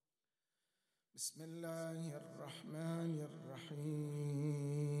بسم الله الرحمن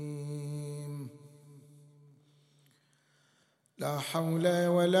الرحيم. لا حول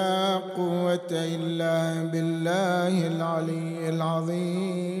ولا قوة إلا بالله العلي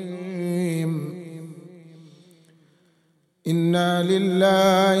العظيم. إنا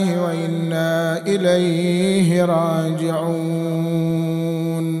لله وإنا إليه راجعون.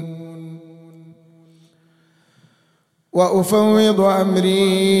 وأفوض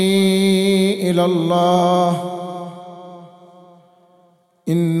أمري إلى الله،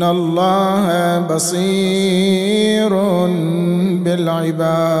 إن الله بصير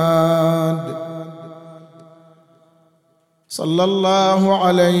بالعباد. صلى الله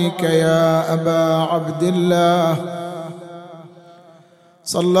عليك يا أبا عبد الله،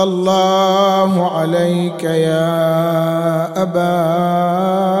 صلى الله عليك يا أبا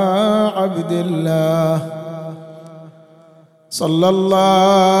عبد الله، صلى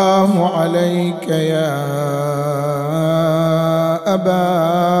الله عليك يا أبا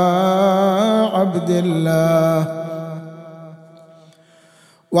عبد الله،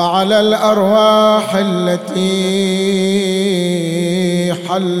 وعلى الأرواح التي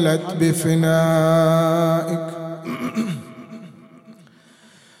حلت بفنائك.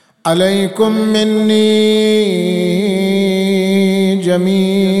 عليكم مني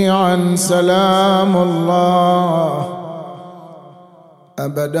جميعا سلام الله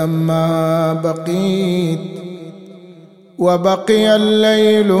أبدا ما بقيت، وبقي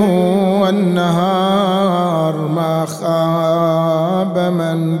الليل والنهار، ما خاب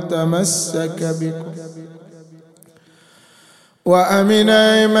من تمسك بكم، وأمن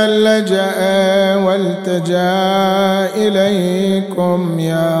من لجأ والتجا إليكم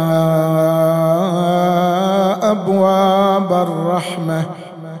يا أبواب الرحمة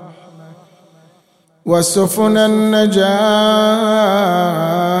وسفن النجاة.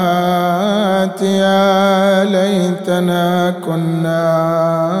 يا ليتنا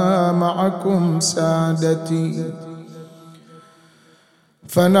كنا معكم سادتي،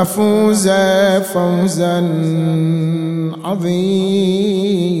 فنفوز فوزا عظيما.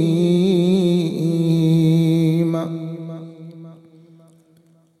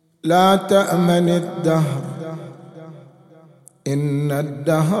 لا تأمن الدهر، إن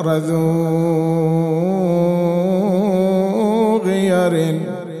الدهر ذو غير،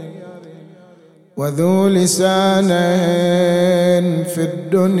 وذو لسان في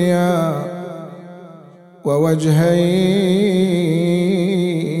الدنيا ووجهين.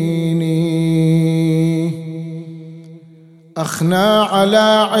 أخنى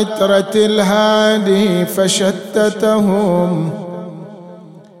على عترة الهادي فشتتهم،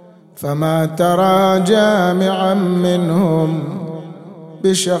 فما ترى جامعا منهم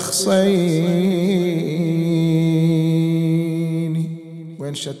بشخصين.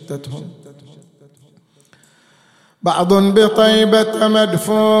 وين شتتهم؟ بعض بطيبة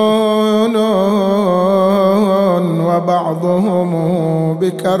مدفون، وبعضهم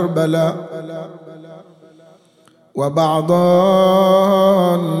بكربلاء، وبعض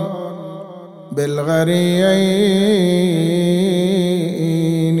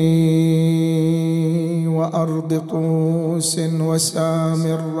بالغريين، وأرض طوس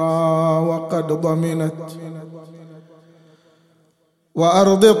وسامرا وقد ضمنت،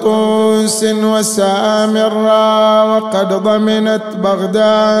 وأرض طوس وسامرا وقد ضمنت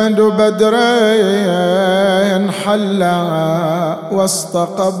بغداد بدرين حلا وسط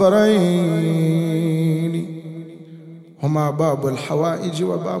قبرين، هما باب الحوائج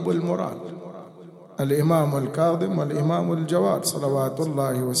وباب المراد، الإمام الكاظم والإمام الجواد صلوات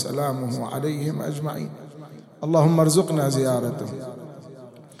الله وسلامه عليهم أجمعين. اللهم ارزقنا زيارتهم.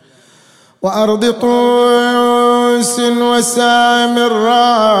 وأرض طوس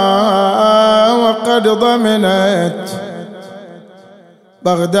وسامرا وقد ضمنت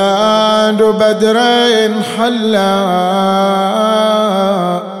بغداد بدرين حلا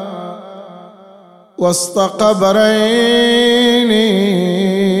وسط قبرين.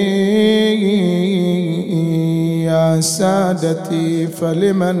 يا سادتي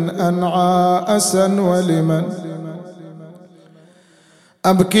فلمن أنعى أسا، ولمن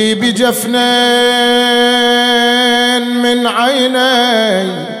أبكي بجفنين من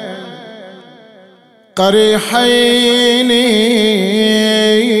عيني قريحين.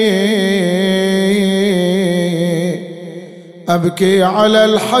 أبكي على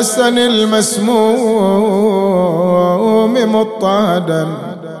الحسن المسموم مضطهدا،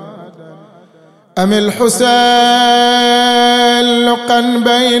 أم الحسين لقا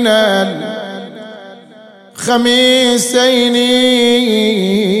بين الخميسين.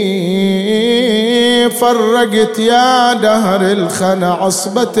 فرقت يا دهر الخنا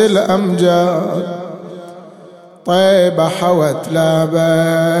عصبة الأمجاد، طيبة حوت لابا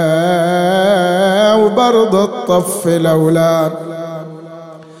وبرض الطف الأولاد،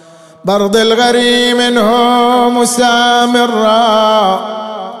 برض الغريم منهم وسامرة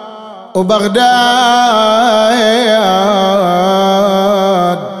وبغداد،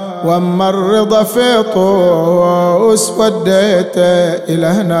 واما الرضا في طوس وديته الى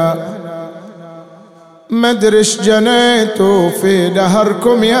هنا، مدرش جنيتوا في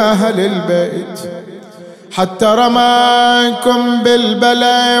دهركم يا اهل البيت، حتى رماكم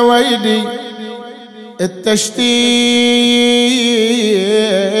بالبلا ويدي التشتيت،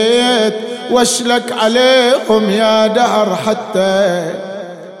 واشلك عليكم يا دهر حتى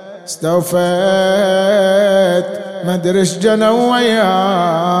استوفيت، مدرش جنوا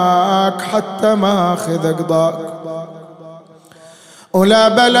وياك حتى ما اخذ قضاك، ولا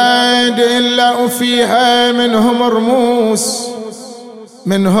بلد الا وفيها منهم رموس،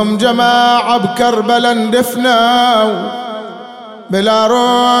 منهم جماعة بكربلا اندفنوا بلا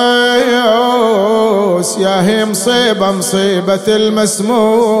روس، يا هي مصيبة مصيبة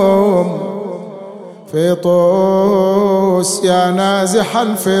المسموم في طوس، يا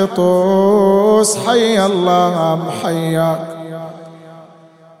نازحا في طوس حي الله محياك.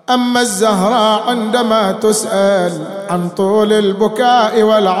 أما الزهراء عندما تسأل عن طول البكاء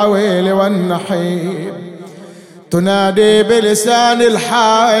والعويل والنحيب، تنادي بلسان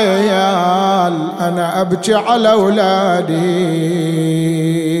الحيال أنا أبكي على أولادي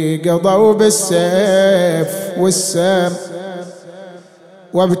قضوا بالسيف والسم،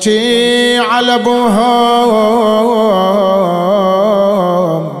 وابكي على أبوهم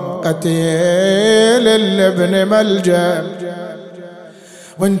قتيل الابن ملجأ،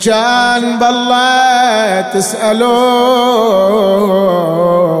 وإن كان بالله تسألوني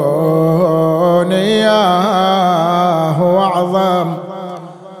إياه وأعظم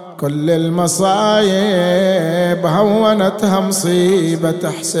كل المصايب هونتها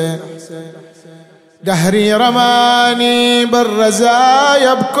مصيبة حسين، دهري رماني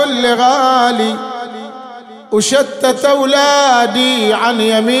بالرزايا بكل غالي، وشتت أولادي عن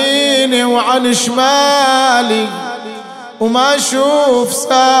يميني وعن شمالي، وما أشوف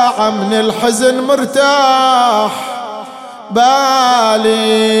ساعة من الحزن مرتاح بالي،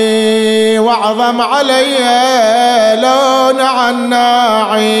 وأعظم علي لون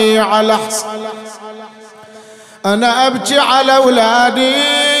عناعي على حسن، أنا أبكي على أولادي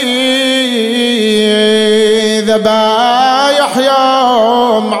ذبايح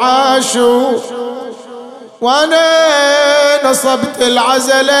يوم عاشور، وأنا نصبت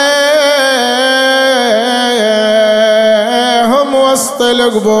العزلة هم وسط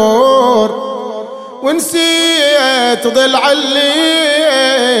القبور، ونسيت ضلع اللي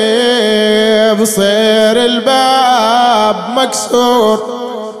بصير الباب مكسور،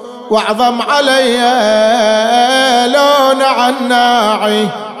 واعظم علي لون عناعي،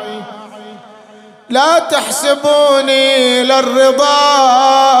 لا تحسبوني للرضا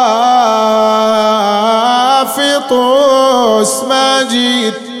في طوس ما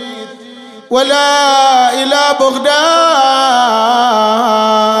جيت، ولا إلى بغداد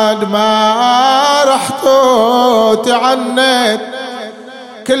ما رحت وتعنيت،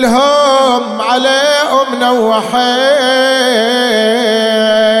 كلهم عليهم نوحيت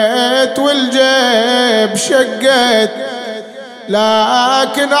والجيب شقيت،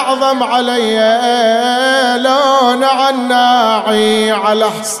 لكن أعظم علي لون عناعي على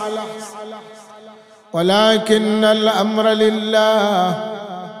حصن، ولكن الأمر لله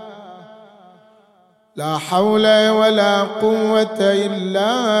لا حول ولا قوة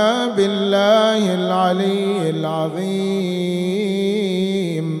إلا بالله العلي العظيم.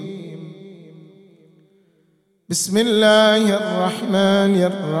 بسم الله الرحمن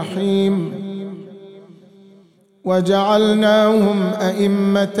الرحيم. وجعلناهم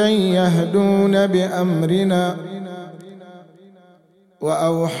أئمة يهدون بأمرنا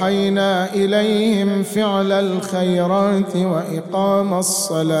وأوحينا إليهم فعل الخيرات وإقام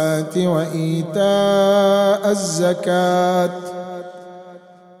الصلاة وإيتاء الزكاة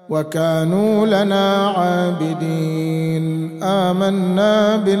وكانوا لنا عابدين.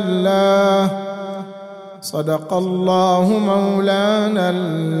 آمنا بالله صدق الله مولانا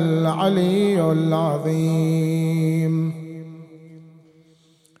العلي العظيم.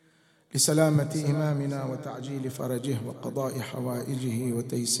 لسلامة إمامنا وتعجيل فرجه وقضاء حوائجه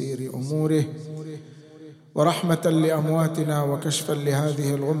وتيسير أموره، ورحمة لأمواتنا وكشفا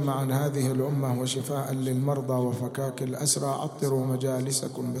لهذه الغمة عن هذه الأمة وشفاء للمرضى وفكاك الأسرى، عطروا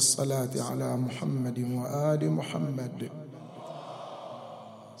مجالسكم بالصلاة على محمد وآل محمد.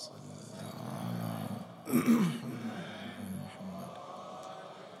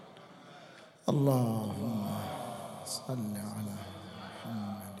 اللهم صل على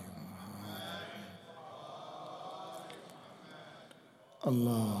محمد.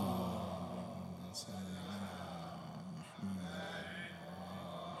 اللهم صل على محمد.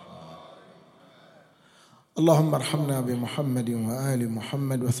 اللهم ارحمنا بمحمد وآل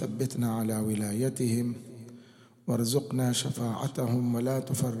محمد وثبتنا على ولايتهم وارزقنا شفاعتهم ولا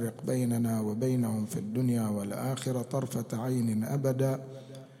تفرق بيننا وبينهم في الدنيا والآخرة طرفة عين أبدا،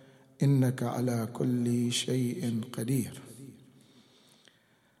 إنك على كل شيء قدير.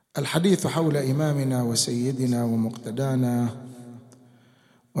 الحديث حول إمامنا وسيدنا ومقتدانا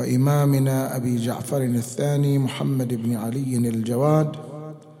وإمامنا أبي جعفر الثاني محمد بن علي الجواد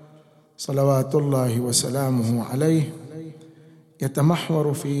صلوات الله وسلامه عليه،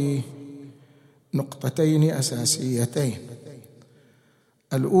 يتمحور في نقطتين أساسيتين.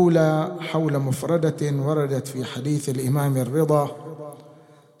 الأولى حول مفردة وردت في حديث الإمام الرضا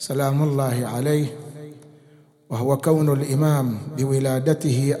سلام الله عليه، وهو كون الإمام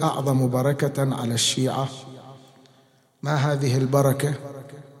بولادته أعظم بركة على الشيعة. ما هذه البركة؟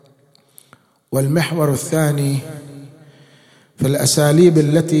 والمحور الثاني في الأساليب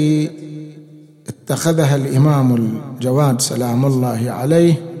التي اتخذها الإمام الجواد سلام الله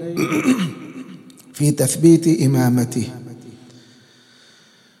عليه في تثبيت إمامته.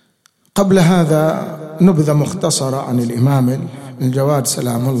 قبل هذا نبذة مختصرة عن الإمام الجواد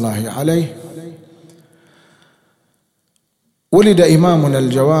سلام الله عليه. ولد إمامنا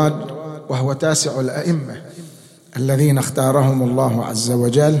الجواد وهو تاسع الأئمة الذين اختارهم الله عز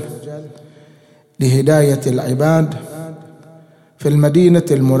وجل لهداية العباد في المدينة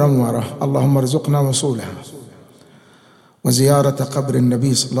المنورة، اللهم ارزقنا وصولها وزيارة قبر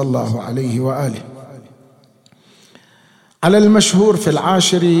النبي صلى الله عليه وآله، على المشهور في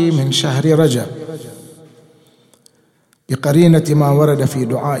 10 من شهر رجب، بقرينة ما ورد في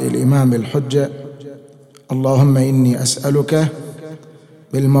دعاء الإمام الحجة: اللهم إني أسألك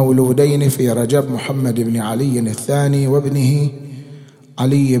بالمولودين في رجب محمد بن علي الثاني وابنه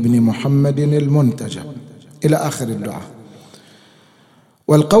علي بن محمد المنتجب، إلى آخر الدعاء.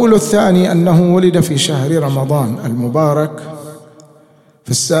 والقول الثاني أنه ولد في شهر رمضان المبارك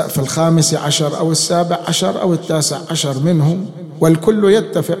في 15 أو 17 أو 19 منه، والكل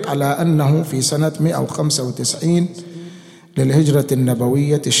يتفق على أنه في سنة 195 للهجرة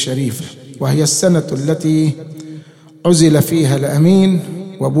النبوية الشريفة، وهي السنة التي عزل فيها الأمين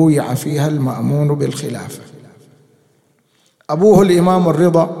وبويع فيها المأمون بالخلافة. أبوه الإمام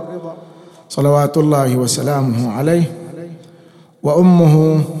الرضا صلوات الله وسلامه عليه،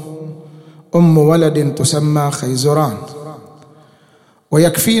 وأمه أم ولد تسمى خيزران.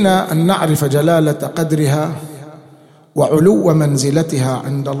 ويكفينا أن نعرف جلالة قدرها وعلو منزلتها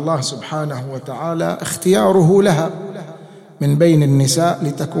عند الله سبحانه وتعالى اختياره لها من بين النساء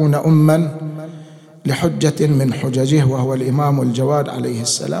لتكون أماً لحجة من حججه، وهو الإمام الجواد عليه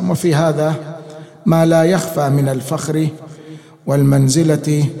السلام. وفي هذا ما لا يخفى من الفخر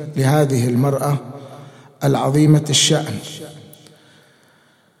والمنزلة لهذه المرأة العظيمة الشأن.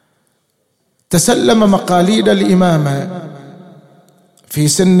 تسلم مقاليد الإمامة في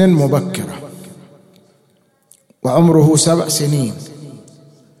سن مبكرة وعمره 7 سنين،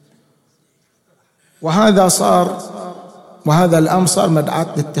 وهذا الأمر صار مدعاة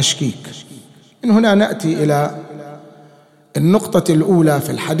للتشكيك. من هنا نأتي إلى النقطة الأولى في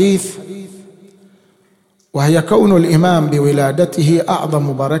الحديث، وهي كون الإمام بولادته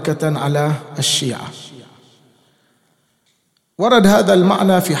أعظم بركة على الشيعة. ورد هذا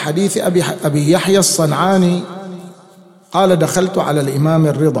المعنى في حديث أبي يحيى الصنعاني قال: دخلت على الإمام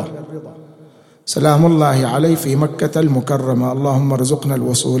الرضا سلام الله عليه في مكة المكرمة، اللهم ارزقنا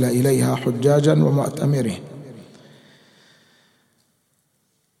الوصول إليها حجاجا ومعتمرين.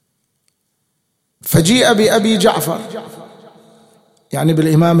 فجيء بأبي جعفر، يعني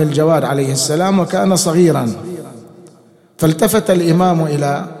بالإمام الجواد عليه السلام، وكان صغيرا. فالتفت الإمام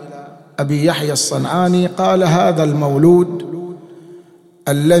إلى أبي يحيى الصنعاني قال: هذا المولود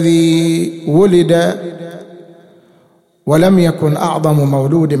الذي ولد ولم يكن أعظم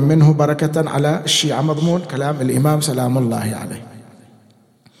مولود منه بركة على الشيعة. مضمون كلام الإمام سلام الله عليه.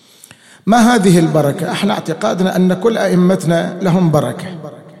 ما هذه البركة؟ احنا اعتقادنا أن كل أئمتنا لهم بركة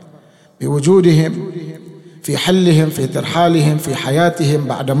بوجودهم، في حلهم، في ترحالهم، في حياتهم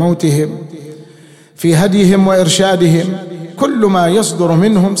بعد موتهم، في هديهم وإرشادهم. كل ما يصدر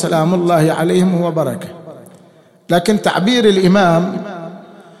منهم سلام الله عليهم هو بركة. لكن تعبير الإمام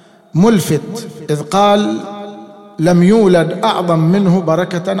ملفت إذ قال: لم يولد أعظم منه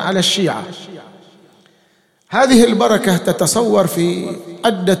بركة على الشيعة. هذه البركة تتصور في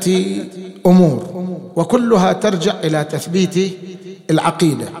عدة أمور، وكلها ترجع إلى تثبيت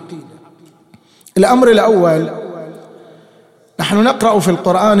العقيدة. الأمر الأول، نحن نقرأ في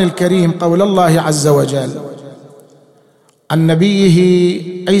القرآن الكريم قول الله عز وجل عن نبيه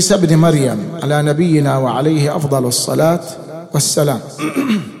عيسى بن مريم على نبينا وعليه أفضل الصلاة والسلام،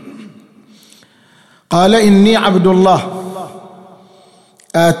 قال إني عبد الله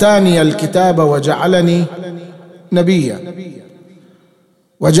آتاني الكتاب وجعلني نبيا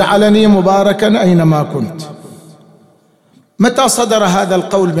وجعلني مباركا أينما كنت. متى صدر هذا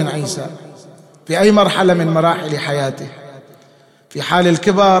القول من عيسى؟ في أي مرحلة من مراحل حياته؟ في حال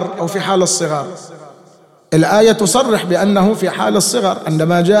الكبر أو في حال الصغر؟ الآية تصرح بأنه في حال الصغر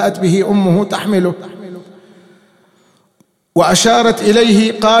عندما جاءت به أمه تحمله، وأشارت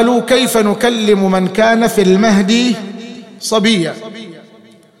إليه قالوا كيف نكلم من كان في المهد صبيا،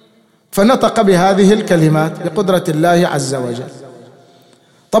 فنطق بهذه الكلمات بقدرة الله عز وجل.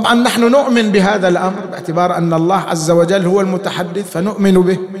 طبعا نحن نؤمن بهذا الأمر باعتبار أن الله عز وجل هو المتحدث فنؤمن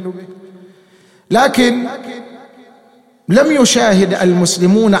به، لكن لم يشاهد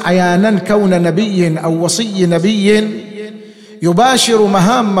المسلمون عيانا كون نبي أو وصي نبي يباشر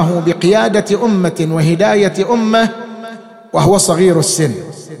مهامه بقيادة أمة وهداية أمة وهو صغير السن،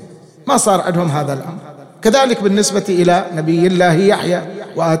 ما صار عندهم هذا الأمر. كذلك بالنسبة إلى نبي الله يحيى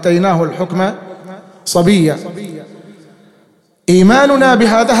وآتيناه الحكم صبيا. إيماننا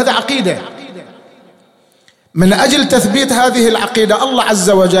بهذا هذا عقيدة. من أجل تثبيت هذه العقيدة الله عز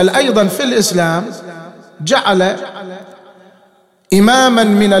وجل أيضا في الإسلام جعل إماما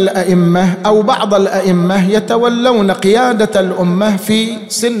من الأئمة أو بعض الأئمة يتولون قيادة الأمة في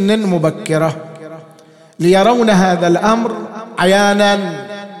سن مبكرة ليرون هذا الأمر عيانا،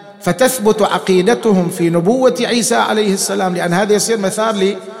 فتثبت عقيدتهم في نبوة عيسى عليه السلام، لأن هذا يصير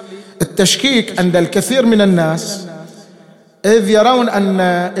مثار للتشكيك عند الكثير من الناس، إذ يرون أن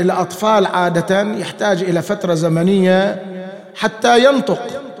الأطفال عادة يحتاج إلى فترة زمنية حتى ينطق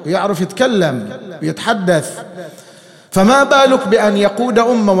ويعرف يتكلم ويتحدث، فما بالك بأن يقود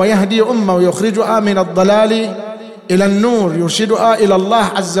أمة ويهدي أمة ويخرجها من الضلال إلى النور يرشدها إلى الله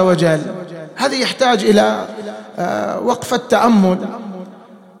عز وجل. هذا يحتاج إلى وقفة تأمل،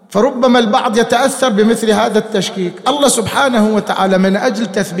 فربما البعض يتأثر بمثل هذا التشكيك. الله سبحانه وتعالى من أجل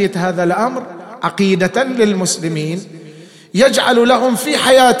تثبيت هذا الأمر عقيدة للمسلمين يجعل لهم في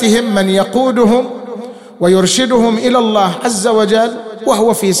حياتهم من يقودهم ويرشدهم إلى الله عز وجل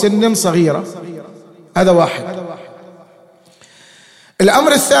وهو في سن صغيرة. هذا واحد.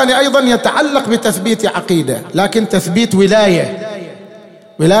 الأمر الثاني أيضا يتعلق بتثبيت عقيدة، لكن تثبيت ولاية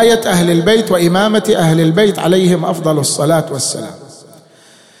أهل البيت وإمامة أهل البيت عليهم أفضل الصلاة والسلام.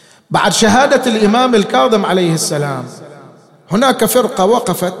 بعد شهادة الإمام الكاظم عليه السلام هناك فرقة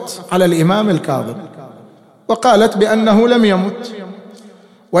وقفت على الإمام الكاظم وقالت بأنه لم يمت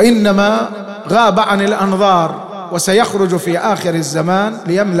وإنما غاب عن الأنظار وسيخرج في آخر الزمان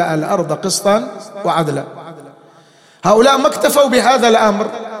ليملأ الأرض قسطا وعدلا. هؤلاء ما اكتفوا بهذا الأمر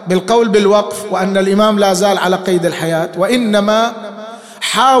بالقول بالوقف وأن الإمام لا زال على قيد الحياة، وإنما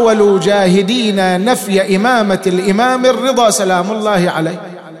حاولوا جاهدين نفي إمامة الإمام الرضا سلام الله عليه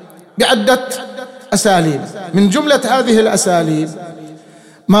بعدة أساليب. من جملة هذه الأساليب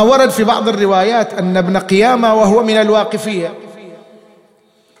ما ورد في بعض الروايات أن ابن قيامة وهو من الواقفية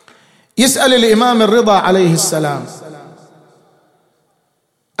يسأل الإمام الرضا عليه السلام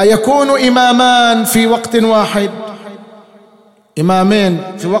أيكون إمامان في وقت واحد، إمامين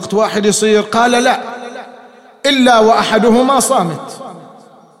في وقت واحد يصير؟ قال لا، إلا وأحدهما صامت،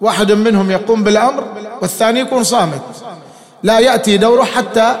 واحد منهم يقوم بالأمر والثاني يكون صامت، لا يأتي دوره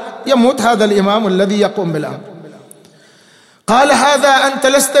حتى يموت هذا الإمام الذي يقوم بالأمر. قال هذا أنت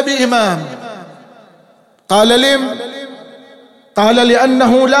لست بإمام. قال لم؟ قال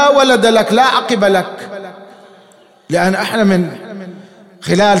لأنه لا ولد لك لا عقب لك. لأن احنا من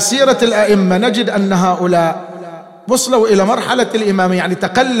خلال سيرة الأئمة نجد أن هؤلاء وصلوا إلى مرحلة الإمامة، يعني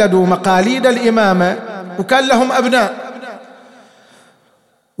تقلدوا مقاليد الإمامة وكان لهم أبناء،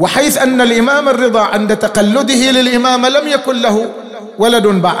 وحيث أن الإمام الرضا عند تقلده للإمامة لم يكن له ولد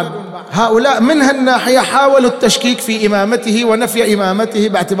بعد. هؤلاء من هالناحية حاولوا التشكيك في إمامته ونفي إمامته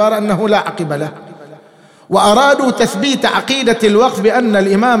باعتبار أنه لا عقب له، وأرادوا تثبيت عقيدة الوقف بأن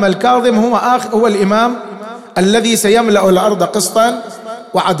الإمام الكاظم هو الإمام الذي سيملأ الأرض قسطا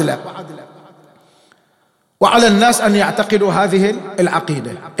وعدلا، وعلى الناس أن يعتقدوا هذه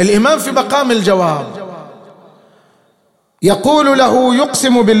العقيدة. الإمام في مقام الجواب يقول له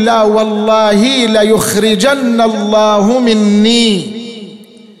يقسم بالله والله ليخرجن الله مني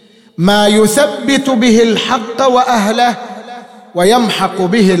ما يثبت به الحق وأهله ويمحق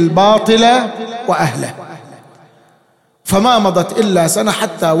به الباطل وأهله. فما مضت إلا سنة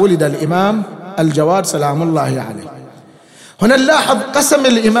حتى ولد الإمام الجواد سلام الله عليه. هنا نلاحظ قسم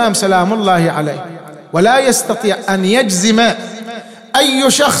الإمام سلام الله عليه، ولا يستطيع أن يجزم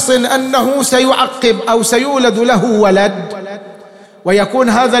أي شخص أنه سيعقب أو سيولد له ولد ويكون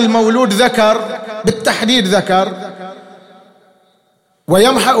هذا المولود ذكر بالتحديد ذكر،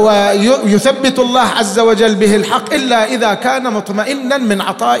 ويثبت الله عز وجل به الحق إلا إذا كان مطمئنا من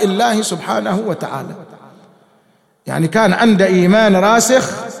عطاء الله سبحانه وتعالى، يعني كان عنده إيمان راسخ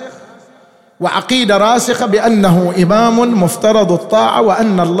وعقيدة راسخة بأنه إمام مفترض الطاعة،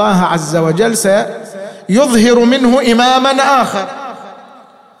 وأن الله عز وجل سيظهر منه إماما آخر.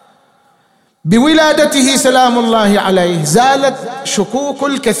 بولادته سلام الله عليه زالت شكوك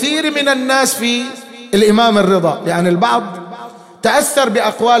الكثير من الناس في الإمام الرضا، لأن البعض تأثر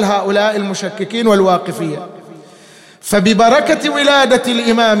بأقوال هؤلاء المشككين والواقفية. فببركة ولادة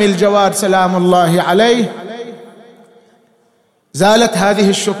الإمام الجواد سلام الله عليه زالت هذه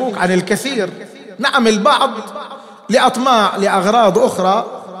الشكوك عن الكثير. نعم البعض لأطماع لأغراض أخرى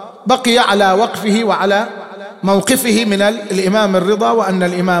بقي على وقفه وعلى موقفه من الإمام الرضا، وأن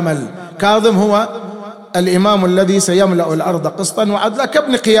الإمام الكاظم هو الإمام الذي سيملأ الأرض قسطا وعدلا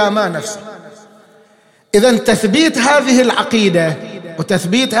كابن قيامة نفسه. إذن تثبيت هذه العقيدة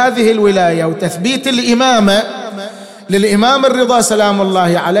وتثبيت هذه الولاية وتثبيت الإمامة للإمام الرضا سلام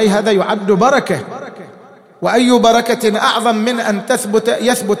الله عليه هذا يعد بركة، وأي بركة أعظم من أن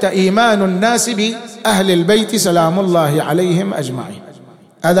يثبت إيمان الناس بأهل البيت سلام الله عليهم أجمعين.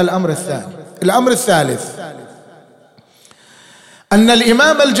 هذا الأمر الثاني. الأمر الثالث أن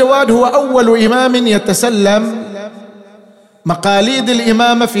الإمام الجواد هو أول إمام يتسلم مقاليد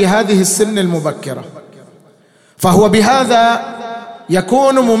الإمامة في هذه السن المبكرة، فهو بهذا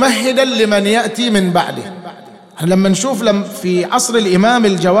يكون ممهدا لمن يأتي من بعده. لما نشوف في عصر الإمام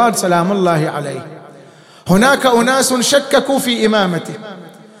الجواد سلام الله عليه هناك أناس شككوا في إمامته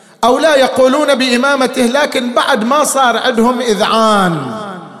أو لا يقولون بإمامته، لكن بعد ما صار عندهم إذعان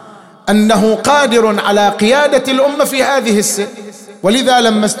أنه قادر على قيادة الأمة في هذه السن. ولذا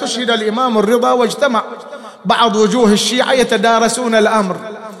لما استشهد الإمام الرضا واجتمع بعض وجوه الشيعة يتدارسون الأمر،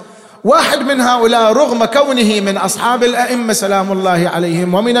 واحد من هؤلاء رغم كونه من أصحاب الأئمة سلام الله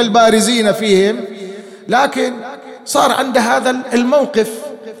عليهم ومن البارزين فيهم، لكن صار عنده هذا الموقف: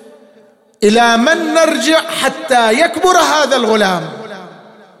 إلى من نرجع حتى يكبر هذا الغلام؟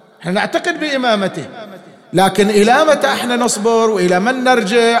 احنا نعتقد بإمامته، لكن إلى متى احنا نصبر؟ وإلى من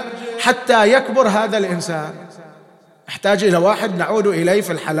نرجع حتى يكبر هذا الإنسان؟ نحتاج إلى واحد نعود إليه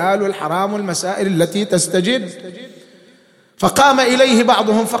في الحلال والحرام والمسائل التي تستجد. فقام إليه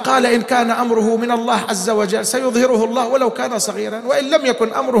بعضهم فقال: إن كان أمره من الله عز وجل سيظهره الله ولو كان صغيرا، وإن لم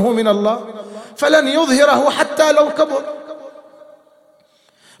يكن أمره من الله فلن يظهره حتى لو كبر.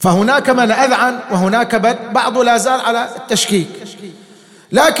 فهناك من أذعن وهناك بعض لا زال على التشكيك.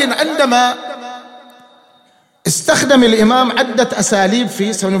 لكن عندما استخدم الإمام عدة أساليب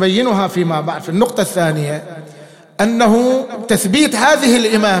سنبينها فيما بعد في النقطة الثانية، أنه تثبيت هذه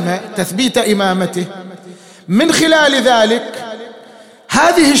الإمامة، تثبيت إمامته، من خلال ذلك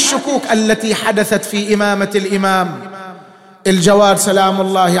هذه الشكوك التي حدثت في إمامة الإمام الجواد سلام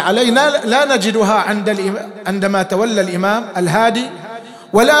الله عليه لا نجدها عندما تولى الإمام الهادي،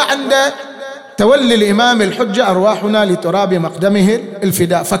 ولا عند تولي الإمام الحجة أرواحنا لتراب مقدمه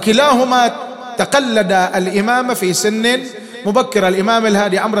الفداء. فكلاهما تقلد الإمام في سن مبكرة. الإمام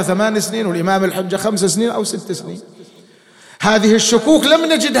الهادي عمره 8 سنين والإمام الحجة 5 سنين أو 6 سنين. هذه الشكوك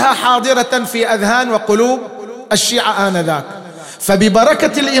لم نجدها حاضرة في أذهان وقلوب الشيعة آنذاك.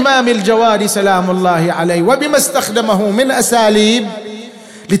 فببركة الإمام الجواد سلام الله عليه وبما استخدمه من أساليب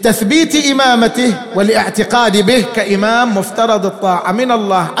لتثبيت إمامته والاعتقاد به كإمام مفترض الطاعة من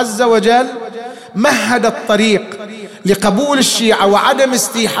الله عز وجل، مهد الطريق لقبول الشيعة وعدم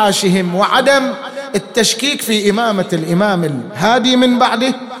استيحاشهم وعدم التشكيك في إمامة الإمام الهادي من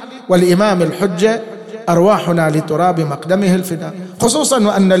بعده والإمام الحجة أرواحنا لتراب مقدمه الفداء. خصوصا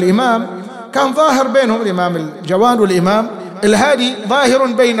وأن الإمام كان ظاهر بينهم، الإمام الجواد والإمام الهادي ظاهر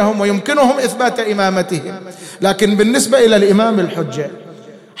بينهم ويمكنهم إثبات إمامتهم، لكن بالنسبة إلى الإمام الحجة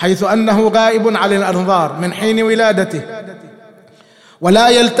حيث أنه غائب عن الأنظار من حين ولادته ولا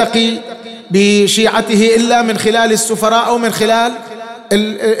يلتقي بشيعته إلا من خلال السفراء أو من خلال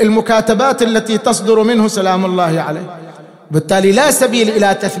المكاتبات التي تصدر منه سلام الله عليه، بالتالي لا سبيل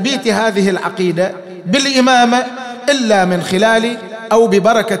إلى تثبيت هذه العقيدة بالإمامة إلا من خلال أو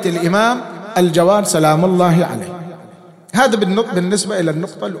ببركة الإمام الجواد سلام الله عليه. هذا بالنسبة إلى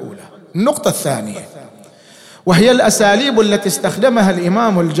النقطة الأولى. النقطة الثانية وهي الأساليب التي استخدمها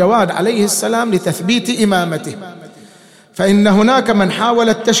الإمام الجواد عليه السلام لتثبيت إمامته. فإن هناك من حاول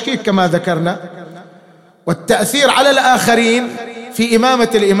التشكيك كما ذكرنا، والتأثير على الآخرين في إمامة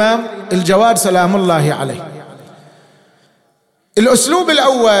الإمام الجواد سلام الله عليه. الأسلوب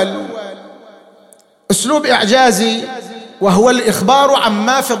الأول أسلوب إعجازي، وهو الإخبار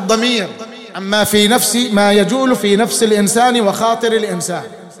عما في الضمير، عما في نفس ما يجول في نفس الإنسان وخاطر الإنسان.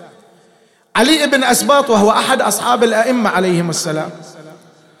 علي بن أسباط وهو أحد أصحاب الأئمة عليهم السلام،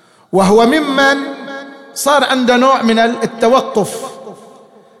 وهو ممن صار عنده نوع من التوقف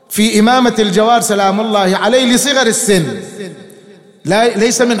في إمامة الجواد سلام الله عليه لصغر السن،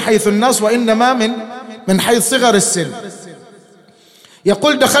 ليس من حيث النص وإنما من حيث صغر السن.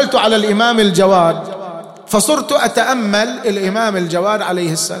 يقول: دخلت على الإمام الجواد فصرت أتأمل الإمام الجواد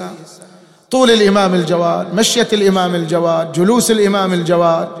عليه السلام، طول الإمام الجواد، مشية الإمام الجواد، جلوس الإمام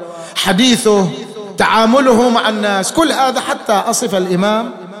الجواد، حديثه، تعامله مع الناس، كل هذا حتى أصف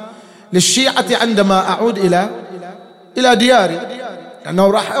الإمام للشيعة عندما أعود إلى دياري،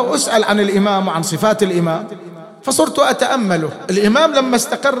 لأنه راح أسأل عن الإمام وعن صفات الإمام، فصرت أتأمله. الإمام لما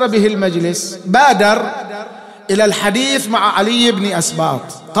استقر به المجلس بادر إلى الحديث مع علي بن أسباط،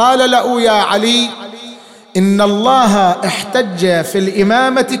 قال له: يا علي، إن الله احتج في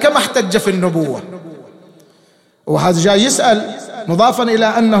الإمامة كما احتج في النبوة. وهذا جاي يسأل مضافا إلى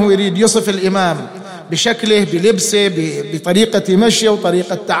أنه يريد يصف الإمام بشكله، بلبسه، بطريقة مشيه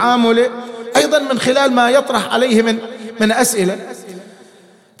وطريقة تعامله، أيضا من خلال ما يطرح عليه من أسئلة.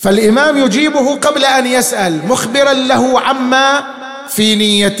 فالإمام يجيبه قبل أن يسأل، مخبرا له عما في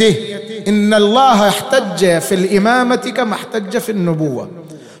نيته: إن الله احتج في الإمامة كما احتج في النبوة.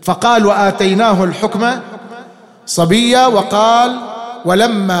 فقال: وآتيناه الحكم صبيا. وقال: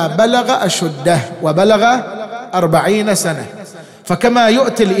 ولما بلغ أشده، وبلغ 40 سنة. فكما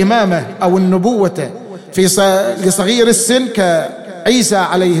يؤتي الإمامة أو النبوة لصغير السن كعيسى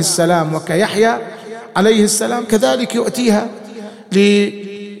عليه السلام وكيحيى عليه السلام، كذلك يؤتيها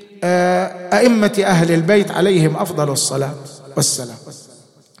لأئمة أهل البيت عليهم أفضل الصلاة والسلام.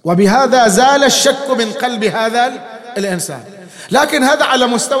 وبهذا زال الشك من قلب هذا الإنسان، لكن هذا على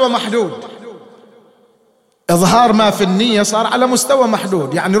مستوى محدود. إظهار ما في النية صار على مستوى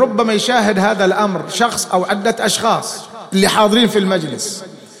محدود، يعني ربما يشاهد هذا الأمر شخص أو عدة أشخاص اللي حاضرين في المجلس.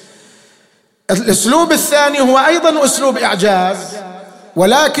 الأسلوب الثاني هو أيضا أسلوب إعجاز،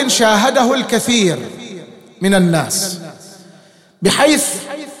 ولكن شاهده الكثير من الناس، بحيث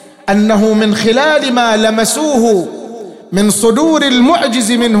أنه من خلال ما لمسوه من صدور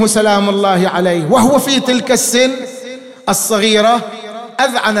المعجز منه سلام الله عليه وهو في تلك السن الصغيرة،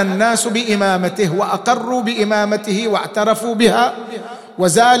 أذعن الناس بإمامته وأقروا بإمامته واعترفوا بها،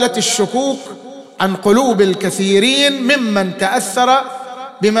 وزالت الشكوك عن قلوب الكثيرين ممن تأثر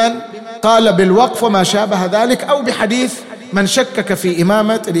بمن قال بالوقف وما شابه ذلك، أو بحديث من شكك في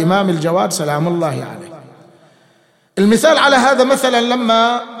إمامة الإمام الجواد سلام الله عليه. المثال على هذا مثلا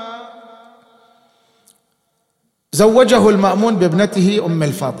لما زوجه المأمون بابنته أم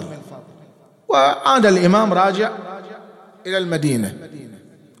الفضل، وعاد الإمام راجع إلى المدينة،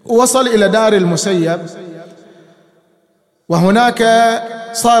 ووصل إلى دار المسيب، وهناك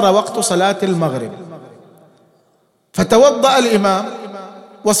صار وقت صلاة المغرب، فتوضأ الإمام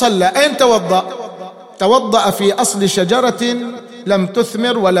وصلى. أين توضأ؟ توضأ في أصل شجرة لم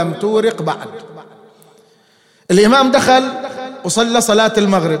تثمر ولم تورق بعد. الإمام دخل وصلى صلاة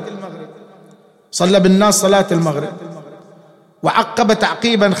المغرب، صلى بالناس صلاة المغرب، وعقب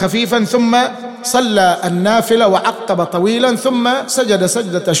تعقيبا خفيفا، ثم صلى النافلة وعقب طويلا، ثم سجد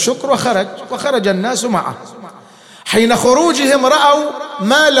سجدة الشكر وخرج الناس معه. حين خروجهم رأوا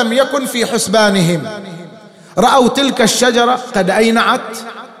ما لم يكن في حسبانهم، رأوا تلك الشجرة قد أينعت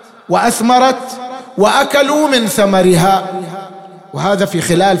وأثمرت وأكلوا من ثمرها، وهذا في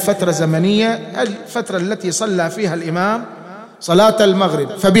خلال فترة زمنية، الفترة التي صلى فيها الإمام صلاة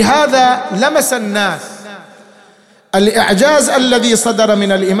المغرب. فبهذا لمس الناس الإعجاز الذي صدر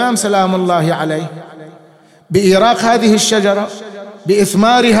من الإمام سلام الله عليه بإيراق هذه الشجرة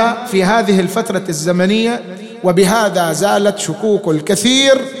بإثمارها في هذه الفترة الزمنية، وبهذا زالت شكوك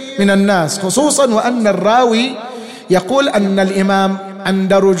الكثير من الناس، خصوصا وأن الراوي يقول أن الإمام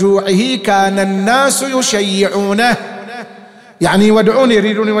عند رجوعه كان الناس يشيعونه، يعني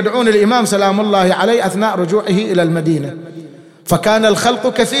يريدون يودعون الإمام سلام الله عليه أثناء رجوعه إلى المدينة، فكان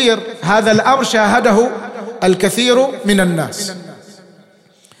الخلق كثير. هذا الأمر شاهده الكثير من الناس.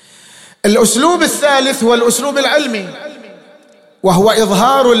 الأسلوب الثالث هو الأسلوب العلمي، وهو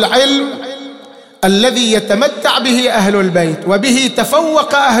إظهار العلم الذي يتمتع به أهل البيت، وبه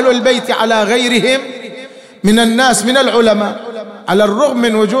تفوق أهل البيت على غيرهم من الناس من العلماء، على الرغم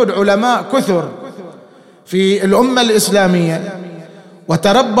من وجود علماء كثر في الأمة الإسلامية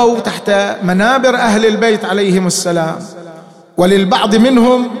وتربوا تحت منابر أهل البيت عليهم السلام، وللبعض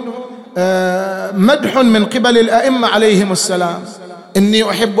منهم مدح من قبل الأئمة عليهم السلام: إني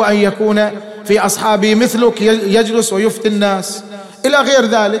أحب أن يكون في أصحابي مثلك يجلس ويفتي الناس، إلى غير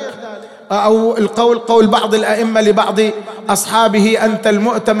ذلك. أو قول بعض الأئمة لبعض أصحابه: أنت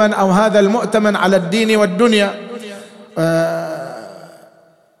المؤتمن أو هذا المؤتمن على الدين والدنيا،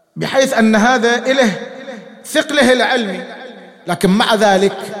 بحيث أن هذا إله ثقله العلمي. لكن مع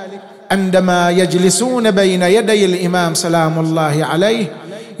ذلك عندما يجلسون بين يدي الإمام سلام الله عليه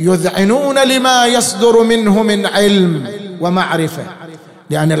يذعنون لما يصدر منه من علم ومعرفة،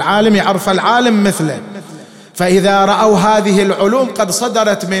 لأن العالم يعرف العالم مثله، فإذا رأوا هذه العلوم قد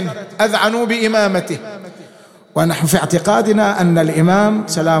صدرت منه أذعنوا بإمامته. ونحن في اعتقادنا أن الإمام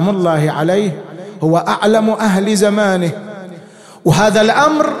سلام الله عليه هو أعلم أهل زمانه، وهذا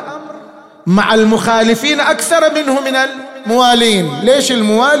الأمر مع المخالفين أكثر منه من الموالين. ليش؟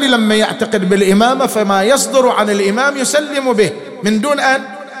 الموالي لما يعتقد بالإمامة فما يصدر عن الإمام يسلم به من دون أن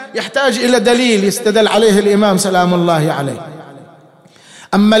يحتاج إلى دليل يستدل عليه الإمام سلام الله عليه.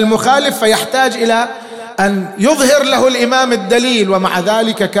 أما المخالف فيحتاج إلى أن يظهر له الإمام الدليل، ومع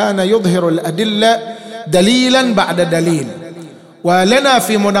ذلك كان يظهر الأدلة دليلا بعد دليل. ولنا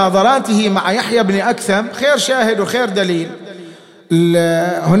في مناظراته مع يحيى بن أكثم خير شاهد وخير دليل.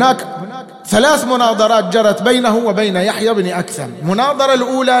 هناك 3 مناظرات جرت بينه وبين يحيى بن أكثم. المناظرة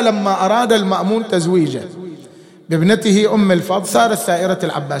الأولى لما أراد المأمون تزويجه بابنته أم الفضل، ثارت ثائرة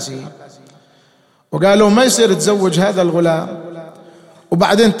العباسيين وقالوا ما يصير تزوج هذا الغلام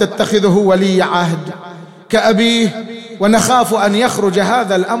وبعدين تتخذه ولي عهد كأبيه، ونخاف أن يخرج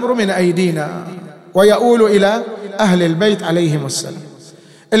هذا الأمر من أيدينا ويؤول إلى أهل البيت عليهم السلام.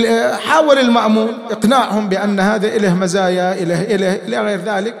 حاول المأمون إقناعهم بأن هذا إله مزايا إلى غير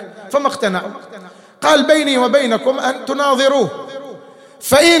ذلك، فما اقتنعوا. قال: بيني وبينكم أن تناظروه،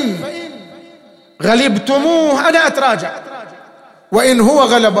 فإن غلبتموه أنا أتراجع، وإن هو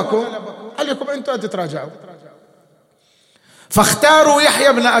غلبكم عليكم أنتم تتراجعوا. فاختاروا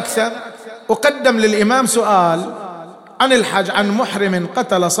يحيى بن أكثم، وقدم للإمام سؤال عن الحج عن محرم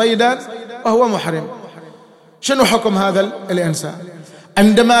قتل صيدا وهو محرم، شنو حكم هذا الإنسان؟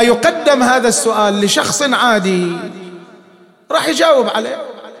 عندما يقدم هذا السؤال لشخص عادي راح يجاوب عليه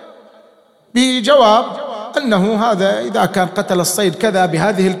بجواب أنه هذا إذا كان قتل الصيد كذا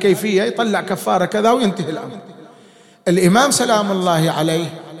بهذه الكيفية يطلع كفارة كذا وينتهي الأمر. الإمام سلام الله عليه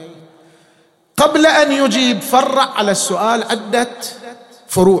قبل أن يجيب فرع على السؤال عدة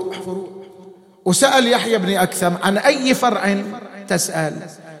فروع، وسأل يحيى بن أكثم: عن أي فرع تسأل؟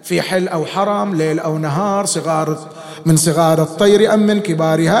 في حل أو حرام، ليل أو نهار، من صغار الطير أم من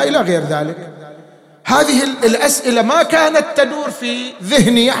كبارها، إلى غير ذلك. هذه الأسئلة ما كانت تدور في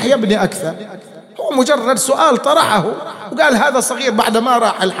ذهن يحيى بن أكثم، هو مجرد سؤال طرحه وقال هذا صغير بعد ما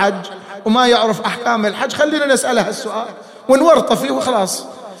راح الحج وما يعرف أحكام الحج، خلينا نسأله السؤال ونورط فيه وخلاص.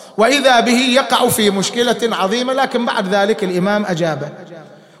 وإذا به يقع في مشكلة عظيمة، لكن بعد ذلك الإمام أجابه،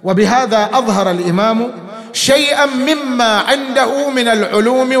 وبهذا أظهر الإمام شيئا مما عنده من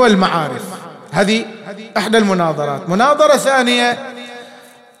العلوم والمعارف. هذه إحدى المناظرات. مناظرة ثانية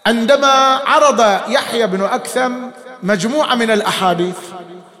عندما عرض يحيى بن أكثم مجموعة من الأحاديث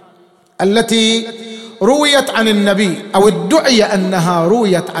التي رويت عن النبي أو ادعي أنها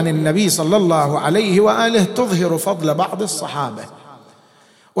رويت عن النبي صلى الله عليه وآله تظهر فضل بعض الصحابة،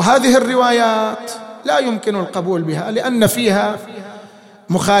 وهذه الروايات لا يمكن القبول بها لأن فيها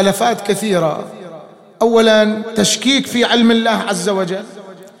مخالفات كثيرة. أولا تشكيك في علم الله عز وجل،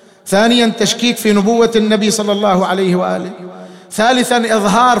 ثانيا تشكيك في نبوة النبي صلى الله عليه وآله، ثالثا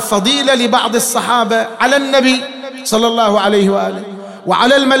إظهار فضيلة لبعض الصحابة على النبي صلى الله عليه وآله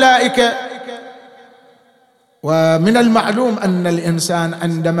وعلى الملائكة. ومن المعلوم أن الإنسان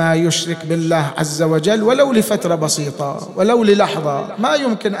عندما يشرك بالله عز وجل ولو لفترة بسيطة ولو للحظة ما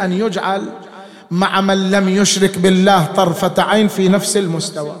يمكن أن يجعل مع من لم يشرك بالله طرفة عين في نفس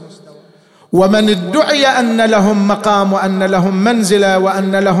المستوى. ومن ادعي أن لهم مقام وأن لهم منزلة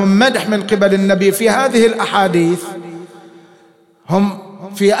وأن لهم مدح من قبل النبي في هذه الأحاديث هم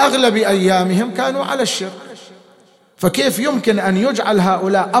في أغلب أيامهم كانوا على الشرك، فكيف يمكن أن يجعل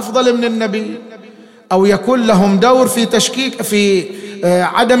هؤلاء أفضل من النبي أو يكون لهم دور في تشكيك في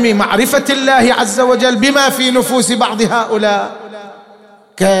عدم معرفة الله عز وجل بما في نفوس بعض هؤلاء،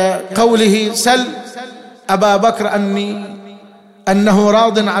 كقوله: سل أبا بكر أنه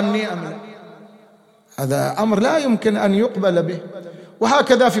راض عني أم لا. هذا أمر لا يمكن أن يقبل به.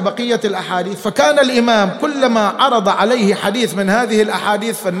 وهكذا في بقية الأحاديث. فكان الإمام كلما عرض عليه حديث من هذه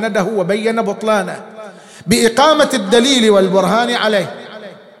الأحاديث فنده وبين بطلانه بإقامة الدليل والبرهان عليه.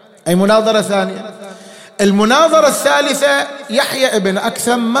 أي مناظرة ثانية. المناظرة الثالثة يحيى بن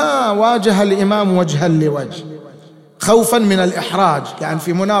أكثم ما واجه الإمام وجها لوجه، خوفا من الإحراج، يعني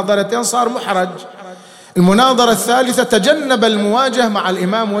في مناظرتين صار محرج. المناظرة الثالثة تجنب المواجهة مع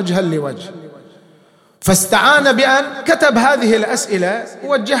الإمام وجها لوجه، فاستعان بأن كتب هذه الأسئلة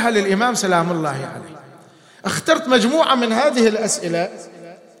ووجهها للإمام سلام الله عليه. اخترت مجموعة من هذه الأسئلة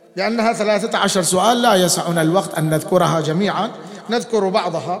لأنها 13 سؤال، لا يسعنا الوقت أن نذكرها جميعا، نذكر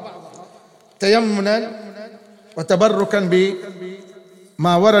بعضها تيمنا وتبركا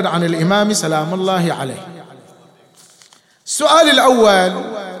بما ورد عن الإمام سلام الله عليه. السؤال الأول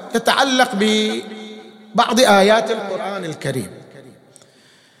يتعلق ببعض آيات القرآن الكريم،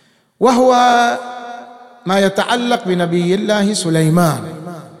 وهو ما يتعلق بنبي الله سليمان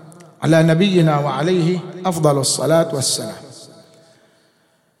على نبينا وعليه أفضل الصلاة والسلام.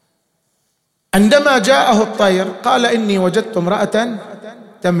 عندما جاءه الطير قال إني وجدت امرأة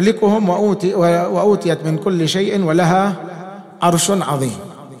تملكهم وأوتيت من كل شيء ولها عرش عظيم.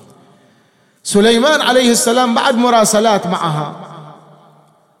 سليمان عليه السلام بعد مراسلات معها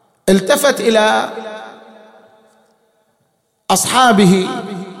التفت إلى أصحابه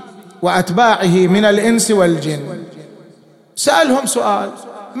وأتباعه من الإنس والجن، سألهم سؤال: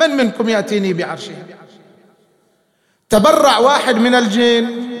 من منكم يأتيني بعرشه؟ تبرع واحد من الجن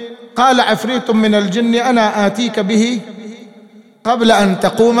قال: عفريت من الجن أنا آتيك به قبل أن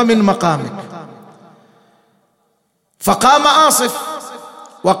تقوم من مقامك. فقام آصف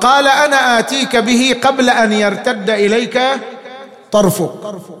وقال: أنا آتيك به قبل أن يرتد إليك طرفك،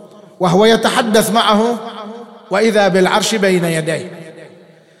 وهو يتحدث معه وإذا بالعرش بين يديه.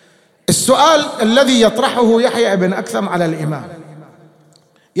 السؤال الذي يطرحه يحيى بن أكثم على الإمام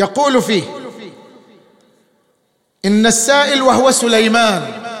يقول فيه: إن السائل وهو سليمان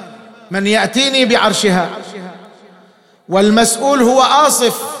من يأتيني بعرشها، والمسؤول هو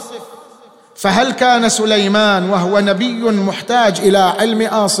آصف، فهل كان سليمان وهو نبي محتاج إلى علم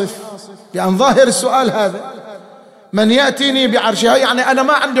آصف؟ لأن ظاهر السؤال هذا، من يأتيني بعرشها يعني أنا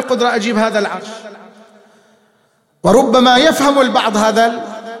ما عندي قدرة أجيب هذا العرش. وربما يفهم البعض هذا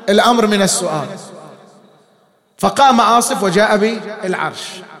الأمر من السؤال، فقام آصف وجاء بالعرش.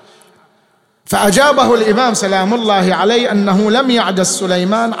 فأجابه الإمام سلام الله عليه أنه لم يعجز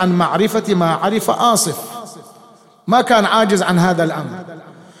سليمان عن معرفة ما عرف آصف، ما كان عاجز عن هذا الأمر،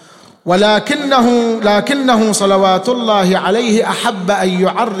 لكنه صلوات الله عليه أحب أن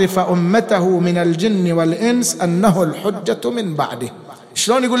يعرف أمته من الجن والإنس أنه الحجة من بعده.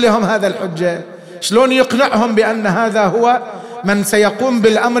 شلون يقول لهم هذا الحجة؟ شلون يقنعهم بأن هذا هو من سيقوم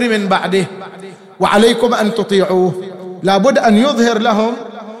بالأمر من بعده وعليكم أن تطيعوه؟ لابد أن يظهر لهم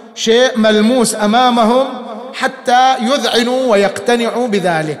شيء ملموس أمامهم حتى يذعنوا ويقتنعوا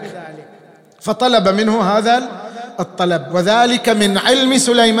بذلك. فطلب منه هذا الطلب، وذلك من علم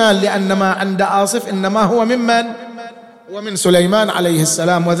سليمان، لأن ما عند آصف إنما هو ممن ومن سليمان عليه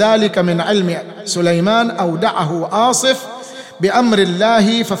السلام، وذلك من علم سليمان أودعه آصف بأمر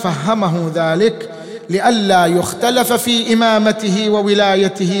الله ففهمه ذلك لئلا يختلف في إمامته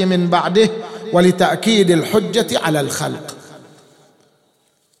وولايته من بعده ولتأكيد الحجة على الخلق.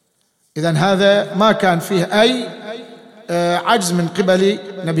 إذن هذا ما كان فيه أي عجز من قبل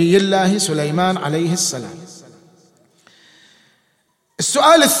نبي الله سليمان عليه السلام.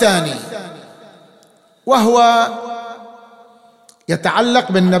 السؤال الثاني وهو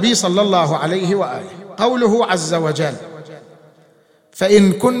يتعلق بالنبي صلى الله عليه وآله، قوله عز وجل: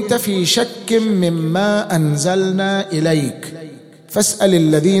 فإن كنت في شك مما أنزلنا إليك فاسأل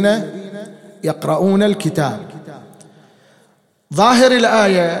الذين يقرؤون الكتاب. ظاهر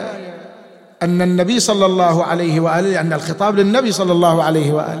الآية أن النبي صلى الله عليه وآله، أن الخطاب للنبي صلى الله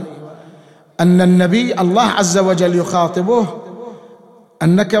عليه وآله، أن النبي الله عز وجل يخاطبه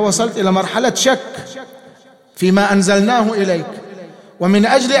أنك وصلت إلى مرحلة شك فيما أنزلناه إليك، ومن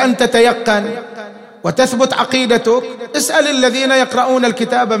أجل أن تتيقن وتثبت عقيدتك اسأل الذين يقرؤون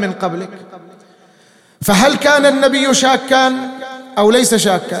الكتاب من قبلك. فهل كان النبي شاكا أو ليس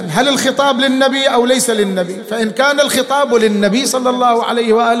شاكا؟ هل الخطاب للنبي أو ليس للنبي؟ فإن كان الخطاب للنبي صلى الله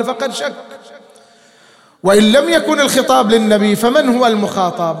عليه وآله فقد شك، وإن لم يكن الخطاب للنبي فمن هو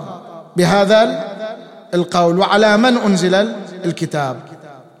المخاطب بهذا القول وعلى من أنزل الكتاب؟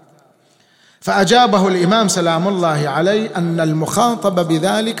 فأجابه الإمام سلام الله عليه أن المخاطب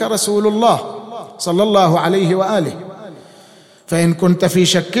بذلك رسول الله صلى الله عليه وآله. فإن كنت في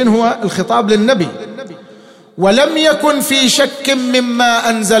شك هو الخطاب للنبي، ولم يكن في شك مما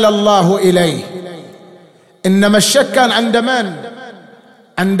أنزل الله إليه، إنما الشك كان عند من؟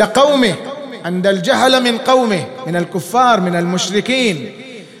 عند قومه، عند الجهل من قومه، من الكفار من المشركين،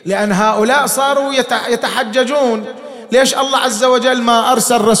 لأن هؤلاء صاروا يتحججون: ليش الله عز وجل ما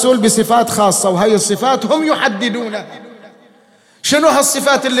أرسل رسول بصفات خاصة وهي الصفات هم يحددونها؟ شنو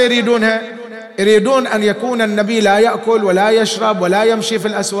هالصفات اللي يريدونها؟ يريدون أن يكون النبي لا يأكل ولا يشرب ولا يمشي في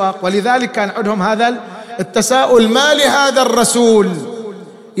الأسواق. ولذلك كان عندهم هذا التساؤل: ما لهذا الرسول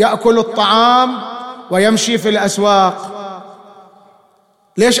يأكل الطعام ويمشي في الأسواق؟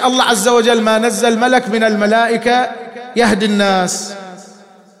 ليش الله عز وجل ما نزل ملك من الملائكة يهدي الناس؟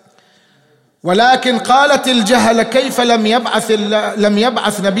 ولكن قالت الجهل: كيف لم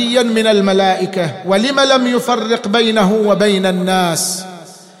يبعث نبيا من الملائكة؟ ولم لم يفرق بينه وبين الناس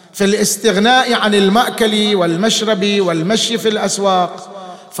في الاستغناء عن المأكل والمشرب والمشي في الأسواق؟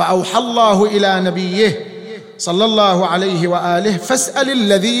 فأوحى الله إلى نبيه صلى الله عليه وآله: فاسأل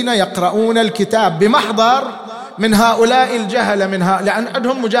الذين يقرؤون الكتاب، بمحضر من هؤلاء الجهل، لأن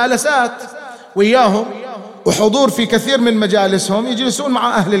عندهم مجالسات وياهم وحضور في كثير من مجالسهم، يجلسون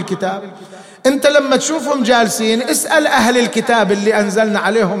مع أهل الكتاب. أنت لما تشوفهم جالسين اسأل أهل الكتاب اللي أنزلنا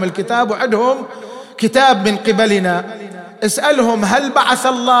عليهم الكتاب وعندهم كتاب من قبلنا، اسألهم: هل بعث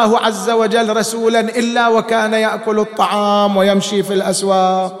الله عز وجل رسولا إلا وكان يأكل الطعام ويمشي في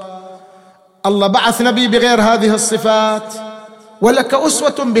الأسواق؟ الله بعث نبي بغير هذه الصفات؟ ولك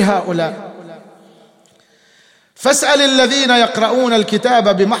أسوة بهؤلاء. فاسأل الذين يقرؤون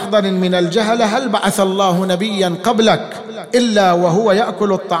الكتاب بمحضر من الجهل: هل بعث الله نبيا قبلك إلا وهو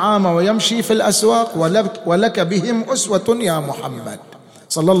يأكل الطعام ويمشي في الأسواق؟ ولك بهم أسوة يا محمد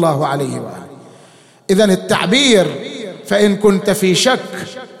صلى الله عليه وآله. إذن التعبير فإن كنت في شك،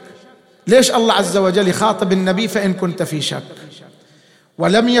 ليش الله عز وجل يخاطب النبي فإن كنت في شك؟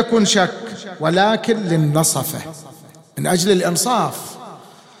 ولم يكن شك، ولكن للنصفة، من أجل الإنصاف.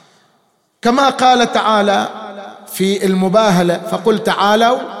 كما قال تعالى في المباهلة: فقل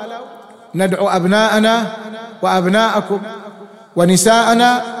تعالوا ندعو أبناءنا وأبناءكم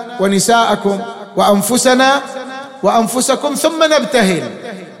ونساءنا ونساءكم وأنفسنا وأنفسكم ثم نبتهل.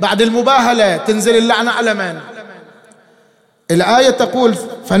 بعد المباهلة تنزل اللعنة على من؟ الآية تقول: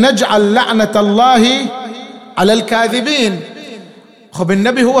 فنجعل لعنة الله على الكاذبين. خب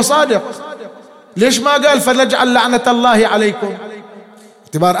النبي هو صادق، ليش ما قال فنجعل لعنة الله عليكم؟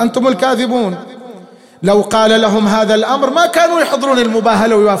 اعتبار أنتم الكاذبون. لو قال لهم هذا الأمر ما كانوا يحضرون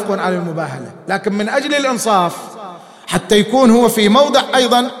المباهلة ويوافقون على المباهلة، لكن من أجل الإنصاف حتى يكون هو في موضع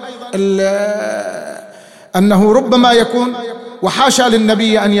أيضا أنه ربما يكون، وحاشا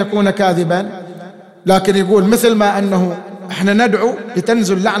للنبي أن يكون كاذبا، لكن يقول مثل ما أنه احنا ندعو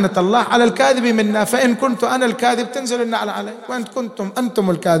لتنزل لعنة الله على الكاذب منا، فإن كنت أنا الكاذب تنزل اللعنة علي، وإن كنتم أنتم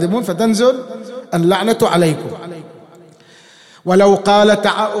الكاذبون فتنزل اللعنة عليكم. ولو قال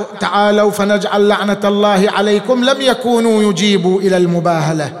تعالوا فنجعل لعنة الله عليكم لم يكونوا يجيبوا إلى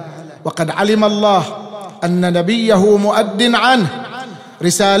المباهلة، وقد علم الله أن نبيه مؤد عنه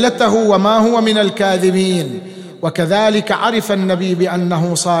رسالته وما هو من الكاذبين، وكذلك عرف النبي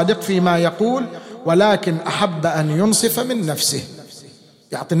بأنه صادق فيما يقول، ولكن أحب أن ينصف من نفسه،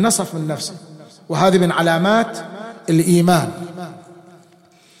 يعطي النصف من نفسه، وهذه من علامات الإيمان.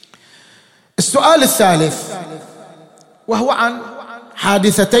 السؤال الثالث وهو عن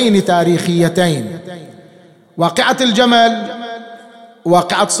حادثتين تاريخيتين: واقعة الجمل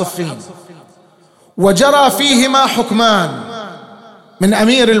وواقعة صفين، وجرى فيهما حكمان من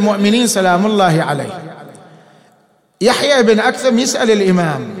أمير المؤمنين سلام الله عليه. يحيى بن أكثم يسأل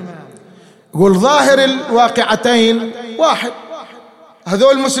الإمام، يقول: ظاهر الواقعتين واحد،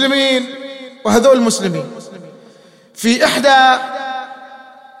 هذول مسلمين وهذول مسلمين. في إحدى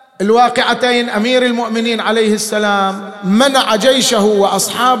الواقعتين أمير المؤمنين عليه السلام منع جيشه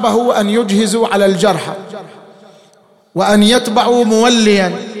وأصحابه أن يجهزوا على الجرحى وأن يتبعوا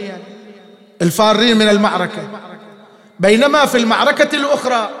موليا الفارين من المعركة، بينما في المعركة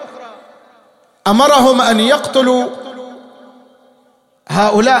الأخرى أمرهم أن يقتلوا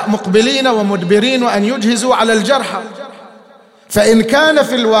هؤلاء مقبلين ومدبرين وأن يجهزوا على الجرحى. فإن كان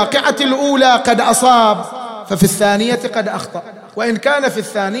في الواقعة الأولى قد أصاب ففي الثانية قد أخطأ، وإن كان في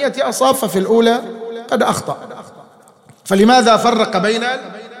الثانية أصاب ففي الأولى قد أخطأ. فلماذا فرق بين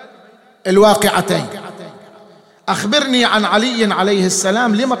الواقعتين؟ أخبرني عن علي عليه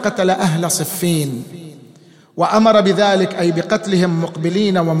السلام لما قتل أهل صفين وأمر بذلك، أي بقتلهم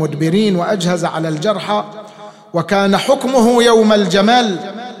مقبلين ومدبرين، وأجهز على الجرحى، وكان حكمه يوم الجمل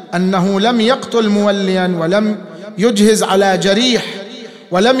أنه لم يقتل موليا ولم يجهز على جريح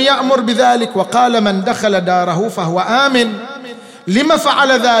ولم يأمر بذلك، وقال: من دخل داره فهو آمن. لما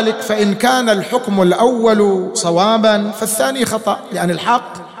فعل ذلك؟ فإن كان الحكم الأول صوابا فالثاني خطأ، لأن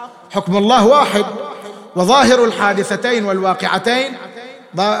الحق حكم الله واحد، وظاهر الحادثتين والواقعتين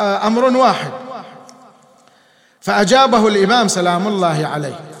أمر واحد. فأجابه الإمام سلام الله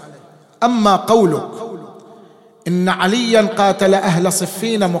عليه: أما قولك إن عليا قاتل أهل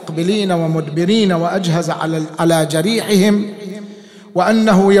صفين مقبلين ومدبرين وأجهز على جريحهم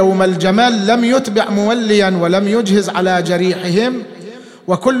وأنه يوم الجمل لم يتبع موليا ولم يجهز على جريحهم،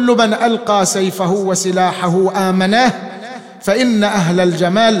 وكل من ألقى سيفه وسلاحه آمنه، فإن أهل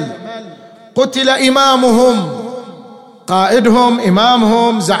الجمل قتل إمامهم، قائدهم،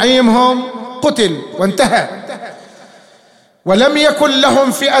 إمامهم، زعيمهم قتل وانتهى، ولم يكن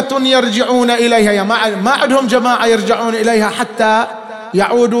لهم فئة يرجعون إليها، ما عندهم جماعة يرجعون إليها حتى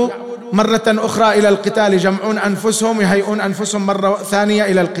يعودوا مرة أخرى إلى القتال، يجمعون أنفسهم يهيئون أنفسهم مرة ثانية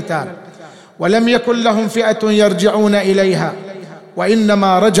إلى القتال، ولم يكن لهم فئة يرجعون إليها،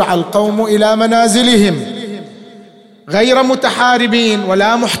 وإنما رجع القوم إلى منازلهم غير متحاربين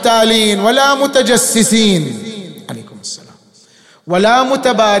ولا محتالين ولا متجسسين عليكم السلام ولا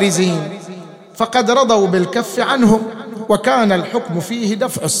متبارزين، فقد رضوا بالكف عنهم، وكان الحكم فيه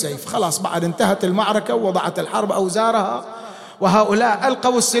دفع السيف. خلاص بعد انتهت المعركة ووضعت الحرب أوزارها، وهؤلاء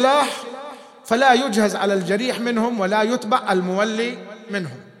ألقوا السلاح، فلا يجهز على الجريح منهم ولا يتبع المولي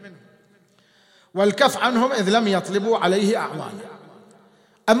منهم، والكف عنهم إذ لم يطلبوا عليه أعوانا.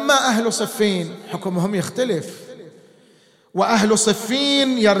 أما أهل صفين حكمهم يختلف، وأهل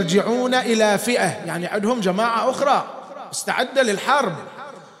صفين يرجعون إلى فئة، يعني عندهم جماعة أخرى مستعدة للحرب،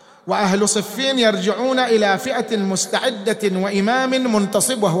 وأهل صفين يرجعون إلى فئة مستعدة وإمام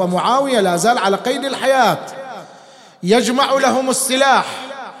منتصب وهو معاوية لا زال على قيد الحياة، يجمع لهم السلاح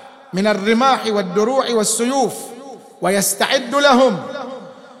من الرماح والدروع والسيوف ويستعد لهم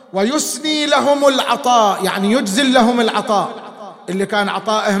ويسني لهم العطاء، يعني يجزل لهم العطاء، اللي كان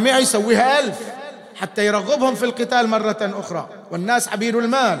عطائه 100 يسويها 1000 حتى يرغبهم في القتال مرة أخرى، والناس عبيد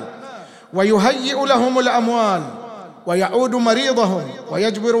المال، ويهيئ لهم الأموال، ويعود مريضهم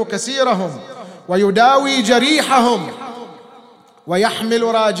ويجبر كسيرهم ويداوي جريحهم ويحمل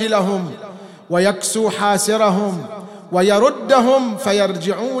راجلهم ويكسو حاسرهم ويردهم،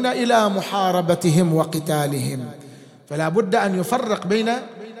 فيرجعون إلى محاربتهم وقتالهم. فلا بد أن يفرق بين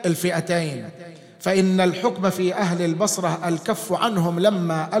الفئتين، فإن الحكم في أهل البصرة الكف عنهم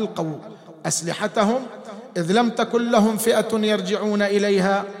لما ألقوا أسلحتهم إذ لم تكن لهم فئة يرجعون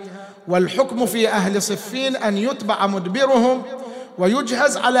إليها، والحكم في أهل صفين أن يتبع مدبرهم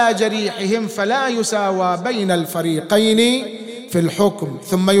ويجهز على جريحهم، فلا يساوى بين الفريقين في الحكم.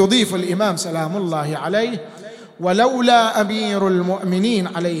 ثم يضيف الإمام سلام الله عليه: ولولا أمير المؤمنين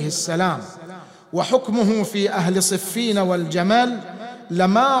عليه السلام وحكمه في أهل صفين والجمل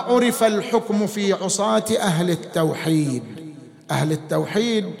لما عرف الحكم في عصاة أهل التوحيد. أهل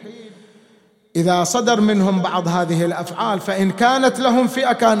التوحيد إذا صدر منهم بعض هذه الأفعال فإن كانت لهم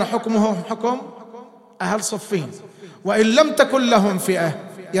فئة كان حكمهم حكم أهل صفين، وإن لم تكن لهم فئة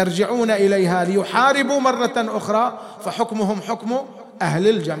يرجعون إليها ليحاربوا مرة أخرى فحكمهم حكم أهل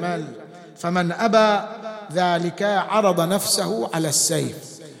الجمل. فمن أبى ذلك عرض نفسه على السيف.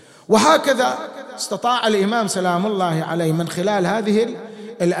 وهكذا استطاع الإمام سلام الله عليه من خلال هذه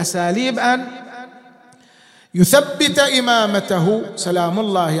الأساليب أن يثبت إمامته سلام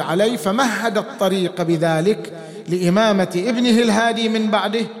الله عليه، فمهد الطريق بذلك لإمامة ابنه الهادي من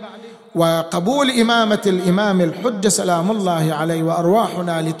بعده، وقبول إمامة الإمام الحجة سلام الله عليه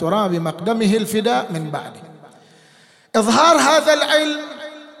وأرواحنا لتراب مقدمه الفداء من بعده. إظهار هذا العلم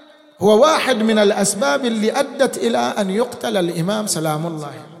هو واحد من الأسباب اللي أدت إلى أن يقتل الإمام سلام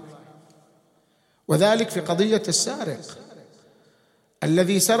الله، وذلك في قضية السارق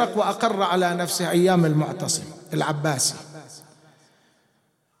الذي سرق وأقر على نفسه أيام المعتصم العباسي،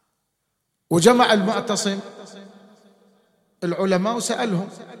 وجمع المعتصم العلماء وسألهم: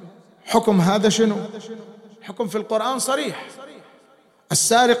 حكم هذا شنو؟ حكم في القرآن صريح: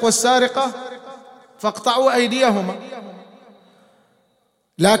 السارق والسارقة فاقطعوا أيديهما.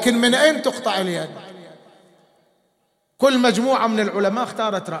 لكن من أين تقطع اليد؟ كل مجموعة من العلماء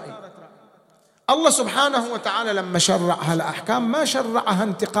اختارت رأي. الله سبحانه وتعالى لما شرعها الأحكام ما شرعها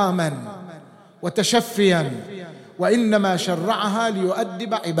انتقاما وتشفيا، وإنما شرعها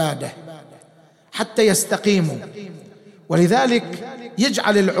ليؤدب عباده حتى يستقيموا، ولذلك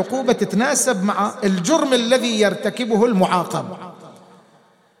يجعل العقوبة تتناسب مع الجرم الذي يرتكبه المعاقب.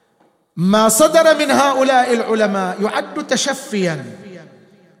 ما صدر من هؤلاء العلماء يعد تشفيا،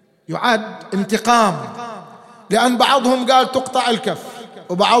 يعد انتقام، لأن بعضهم قال تقطع الكف،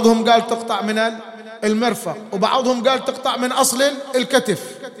 وبعضهم قال تقطع من المرفق، وبعضهم قال تقطع من أصل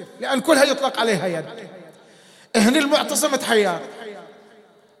الكتف، لأن كلها يطلق عليها يد. هني المعتصم تحير،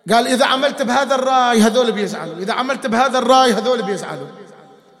 قال إذا عملت بهذا الرأي هذول بيزعلوا، إذا عملت بهذا الرأي هذول بيزعلوا.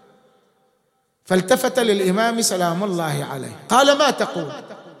 فالتفت للإمام سلام الله عليه قال: ما تقول؟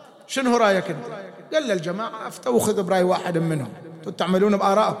 شنو رأيك أنت؟ قال: الجماعة أفتوا وخذوا برأي واحد منهم، تعملون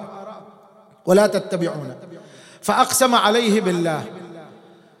بآرائهم ولا تتبعون. فأقسم عليه بالله،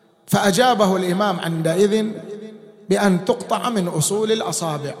 فأجابه الإمام عندئذ بأن تقطع من أصول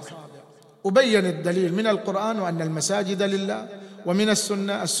الأصابع، وبين الدليل من القرآن وأن المساجد لله، ومن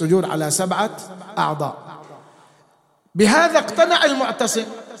السنة السجود على 7 أعضاء. بهذا اقتنع المعتصم،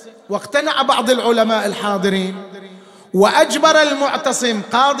 واقتنع بعض العلماء الحاضرين، وأجبر المعتصم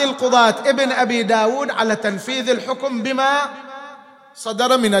قاضي القضاة ابن أبي داود على تنفيذ الحكم بما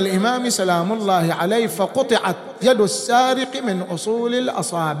صدر من الإمام سلام الله عليه، فقطعت يد السارق من أصول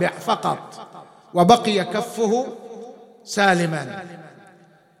الأصابع فقط، وبقي كفه سالما.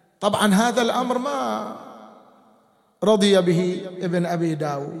 طبعا هذا الأمر ما رضي به ابن أبي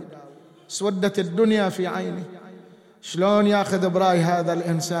داود، سودت الدنيا في عينه. شلون ياخذ برأي هذا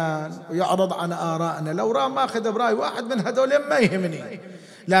الإنسان ويعرض عن آرائنا؟ لو رام أخذ برأي واحد من هذول ما يهمني،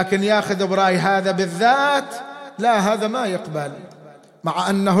 لكن ياخذ برأي هذا بالذات لا، هذا ما يقبل، مع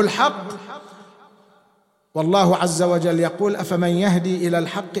أنه الحق. والله عز وجل يقول: أفمن يهدي إلى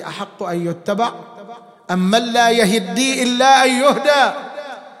الحق أحق أن يتبع أم من لا يهدي إلا أن يهدى.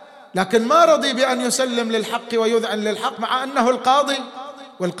 لكن ما رضي بأن يسلم للحق ويذعن للحق، مع أنه القاضي،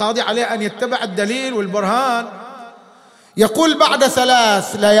 والقاضي عليه أن يتبع الدليل والبرهان. يقول: بعد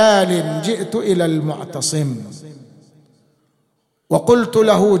 3 ليال جئت إلى المعتصم وقلت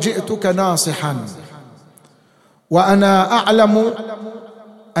له: جئتك ناصحا، وأنا أعلم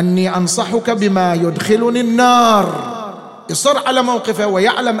أني أنصحك بما يدخلني النار. يصر على موقفه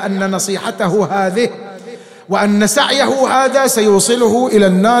ويعلم أن نصيحته هذه وأن سعيه هذا سيوصله إلى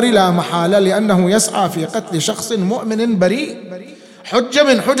النار لا محالة، لأنه يسعى في قتل شخص مؤمن بريء، حجة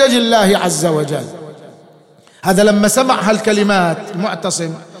من حجج الله عز وجل. هذا لما سمع هالكلمات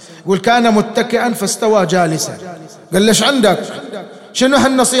المعتصم يقول: كان متكئا فاستوى جالسا. قال: ليش عندك؟ شنو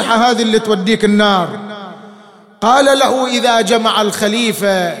هالنصيحة هذه اللي توديك النار؟ قال له: إذا جمع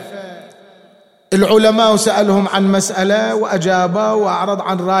الخليفة العلماء وسألهم عن مسألة وأجابوا وأعرض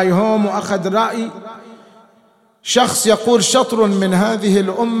عن رأيهم وأخذ رأي شخص يقول شطر من هذه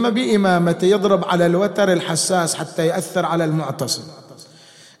الأمة بإمامته، يضرب على الوتر الحساس حتى يأثر على المعتصم.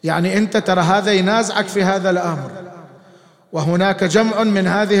 يعني أنت ترى هذا ينازعك في هذا الأمر، وهناك جمع من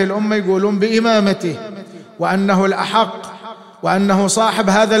هذه الأمة يقولون بإمامته وأنه الأحق وأنه صاحب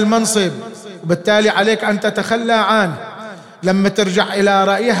هذا المنصب، وبالتالي عليك أن تتخلى عنه. لما ترجع إلى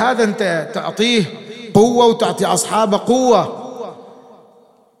رأيه هذا أنت تعطيه قوة وتعطي أصحابه قوة.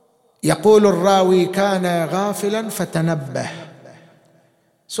 يقول الراوي: كان غافلا فتنبه.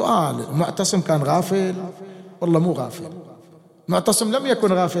 سؤال: المعتصم كان غافل والله مو غافل؟ المعتصم لم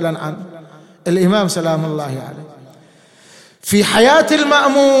يكن غافلا عن الإمام سلام الله عليه. في حياة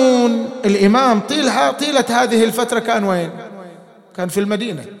المأمون الإمام طيلة هذه الفترة كان وين؟ كان في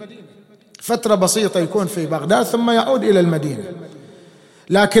المدينة، فترة بسيطة يكون في بغداد ثم يعود إلى المدينة.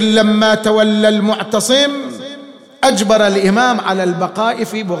 لكن لما تولى المعتصم أجبر الإمام على البقاء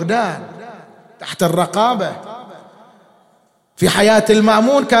في بغداد تحت الرقابة. في حياة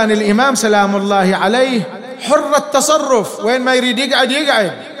المأمون كان الإمام سلام الله عليه حر التصرف، وين ما يريد يقعد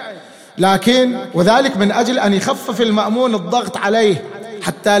يقعد، لكن وذلك من أجل أن يخفف المأمون الضغط عليه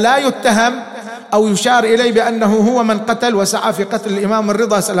حتى لا يتهم أو يشار إليه بأنه هو من قتل وسعى في قتل الإمام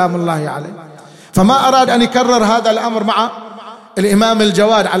الرضا سلام الله عليه. فما أراد أن يكرر هذا الأمر مع الإمام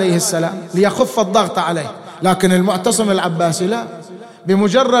الجواد عليه السلام ليخف الضغط عليه. لكن المعتصم العباسي لا،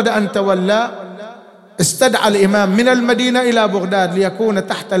 بمجرد أن تولى استدعى الإمام من المدينة إلى بغداد ليكون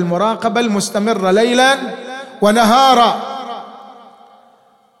تحت المراقبة المستمرة ليلا ونهارا،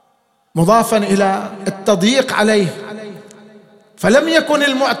 مضافا إلى التضييق عليه. فلم يكن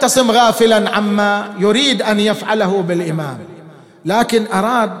المعتصم غافلا عما يريد أن يفعله بالإمام، لكن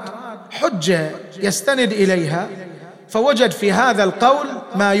أراد حجة يستند إليها، فوجد في هذا القول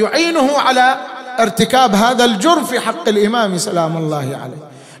ما يعينه على ارتكاب هذا الجرم في حق الإمام سلام الله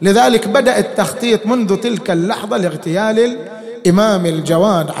عليه. لذلك بدأ التخطيط منذ تلك اللحظة لاغتيال الإمام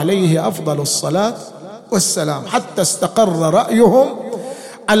الجواد عليه أفضل الصلاة والسلام، حتى استقر رأيهم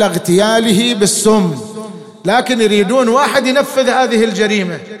على اغتياله بالسم. لكن يريدون واحد ينفذ هذه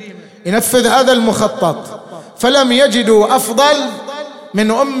الجريمة، ينفذ هذا المخطط، فلم يجدوا أفضل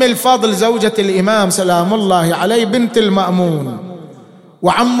من أم الفضل زوجة الإمام سلام الله عليه بنت المأمون،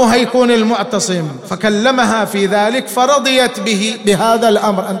 وعمها يكون المعتصم، فكلمها في ذلك فرضيت بهذا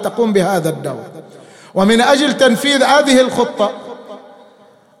الأمر أن تقوم بهذا الدور. ومن أجل تنفيذ هذه الخطة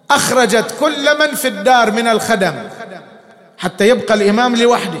أخرجت كل من في الدار من الخدم حتى يبقى الإمام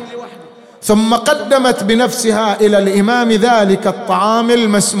لوحده، ثم قدمت بنفسها إلى الإمام ذلك الطعام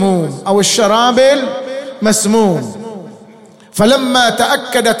المسموم أو الشراب المسموم. فلما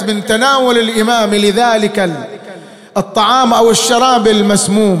تأكدت من تناول الإمام لذلك الطعام أو الشراب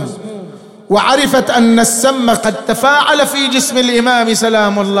المسموم وعرفت أن السم قد تفاعل في جسم الإمام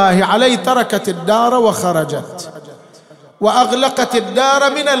سلام الله عليه، تركت الدار وخرجت. وأغلقت الدار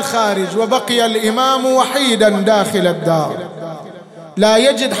من الخارج، وبقي الإمام وحيدا داخل الدار، لا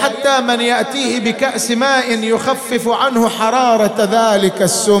يجد حتى من يأتيه بكأس ماء يخفف عنه حرارة ذلك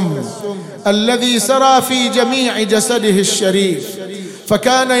السم الذي سرى في جميع جسده الشريف.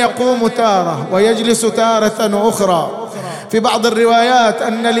 فكان يقوم تارة ويجلس تارة أخرى. في بعض الروايات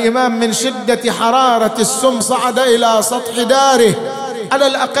أن الإمام من شدة حرارة السم صعد إلى سطح داره، على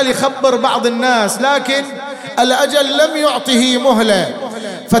الأقل يخبر بعض الناس، لكن الأجل لم يعطه مهلة،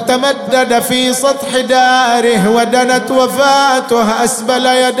 فتمدد في سطح داره ودنت وفاته، أسبل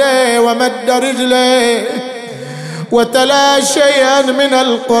يديه ومد رجليه وتلا شيئا من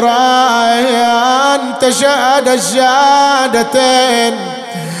القرآن، تشهد الشهادتين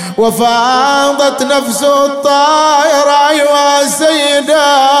وفاضت نفسه الطائرة. أيها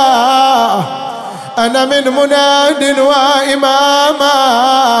سيدا أنا من مناد وإمامه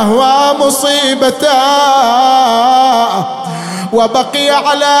ومصيبته، وبقي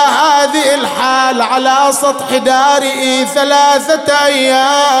على هذه الحال على سطح داره 3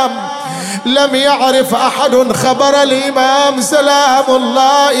 أيام، لم يعرف أحد خبر الإمام سلام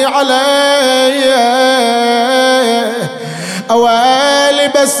الله عليه. أويل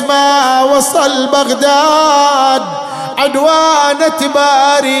بس ما وصل بغداد عدوان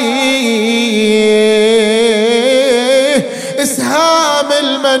تباري، إسهام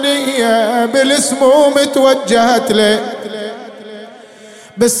المنية بالسموم توجهت له،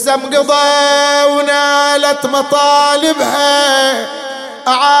 بالسم قضى ونالت مطالبها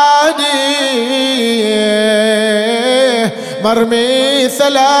أعادي، مرمي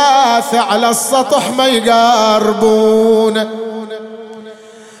 3 على السطح ما يقاربون.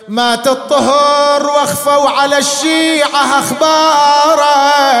 مات الطهر واخفوا على الشيعة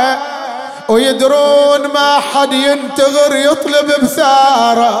أخباره، ويدرون ما حد ينتظر يطلب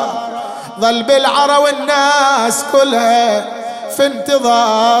بثاره، ظل بالعرى والناس كلها في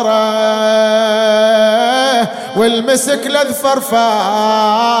انتظاره، والمسك لذفر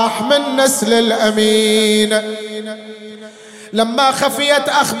فاح من نسل الأمين. لما خفيت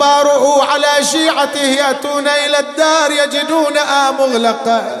أخباره على شيعته يأتون إلى الدار يجدونها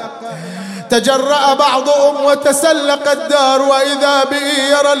مغلقة، تجرأ بعضهم وتسلق الدار، وإذا به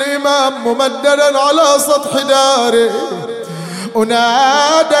يرى الإمام ممددا على سطح داره،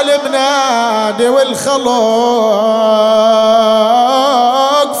 ونادى المنادي والخلق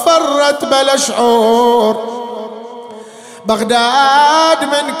فرت بلا شعور. بغداد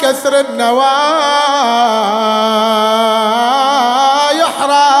من كثر النوايح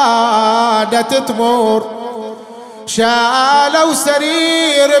رادت تمور، شالوا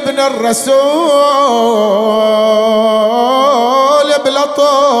سرير ابن الرسول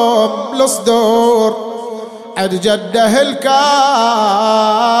بلطم الصدور، عد جده الكاظم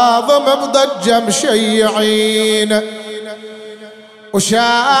بضجة مشيعين،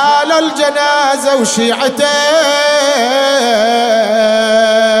 وشال الجنازة وشيعته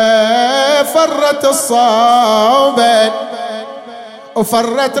فرت الصوبين،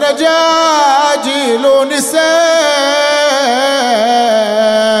 وفرت رجاجيل ونساء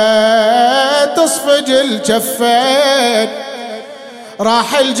تصفج الجفين.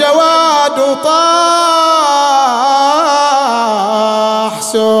 راح الجواد وطاح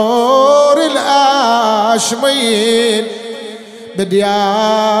سور الآشمين،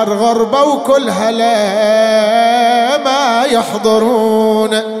 بديار غربة وكلها ما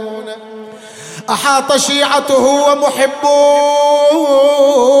يحضرون. أحاط شيعته ومحبوه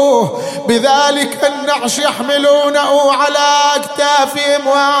بذلك النعش يحملونه على أكتافهم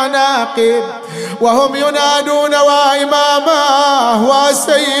وأعناقهم، وهم ينادون وإماماه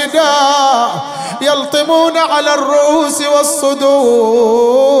وسيداه، يلطمون على الرؤوس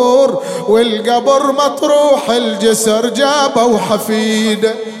والصدور، والقبر مطروح الجسر جابوا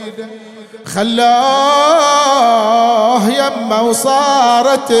حفيد، خلاه يمه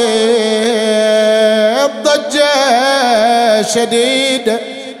وصارت الضجة شديدة.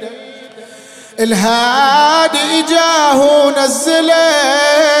 الهادي اجاه نزله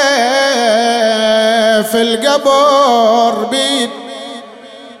في القبر بيد،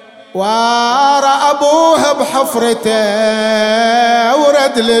 وارى ابوها بحفرته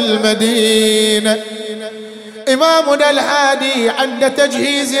ورد للمدينة. إمامنا الهادي عند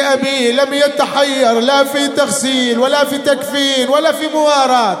تجهيز أبيه لم يتحير لا في تغسيل ولا في تكفين ولا في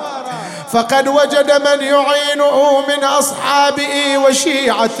موارات، فقد وجد من يعينه من أصحابه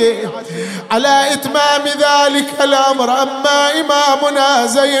وشيعته على إتمام ذلك الأمر. أما إمامنا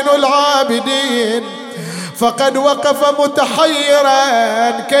زين العابدين فقد وقف متحيرا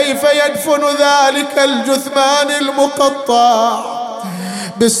كيف يدفن ذلك الجثمان المقطع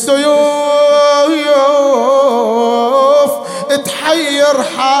بالسيوف تحير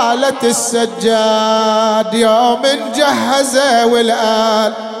حالة السجاد. يوم جهزه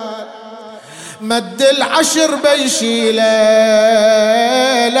والآل مد العشر بيشيله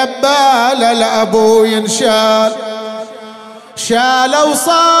لباله لأبو ينشال. شاله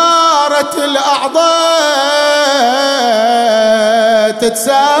وصارت الأعضاء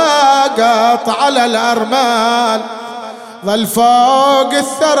تتساقط على الأرمال. ظل فوق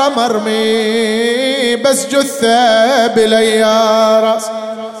الثرى مرمي بس جثة بليا راس.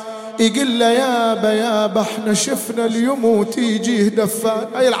 يقول له يابا احنا شفنا اليموت يجيه دفان.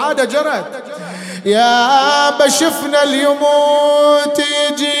 هاي العادة جرت. يابا شفنا اليموت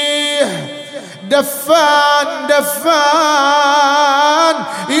يجيه دفان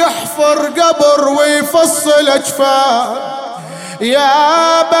يحفر قبر ويفصل أجفان.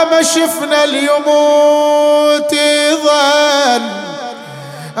 يابا ما شفنا اليموت يظل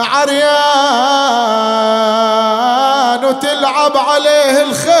عريان وتلعب عليه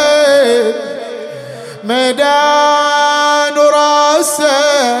الخيل. ميدان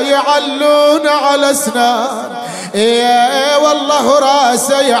وراسه يعلون على اسنان. يا والله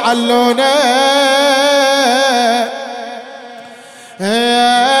راسه يعلون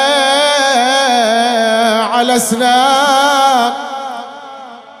على اسنان.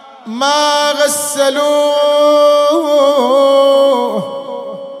 ما غسلوه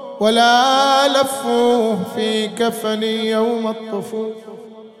ولا لفوه في كفن يوم الطفوف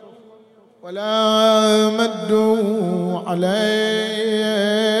ولا مدوا عليه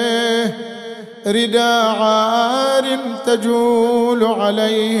رداء عار تجول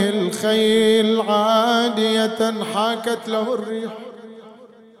عليه الخيل عادية حاكت له الريح.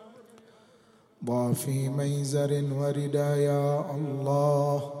 ضافي ميزر ورداء. يا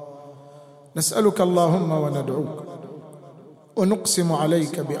الله نسألك اللهم وندعوك ونقسم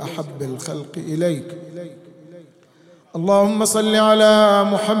عليك بأحب الخلق إليك. اللهم صل على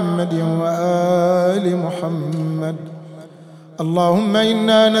محمد وآل محمد. اللهم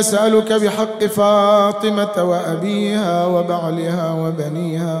إنا نسألك بحق فاطمة وأبيها وبعلها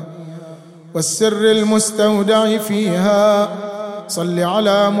وبنيها والسر المستودع فيها. صل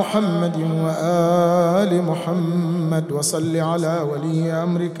على محمد وآل محمد وصل على ولي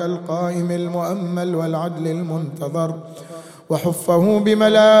أمرك القائم المؤمل والعدل المنتظر وحفه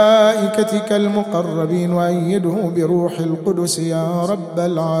بملائكتك المقربين وأيده بروح القدس يا رب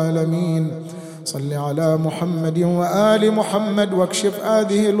العالمين. صل على محمد وآل محمد واكشف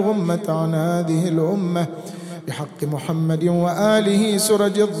هذه الغمة عن هذه الأمة بحق محمد وآله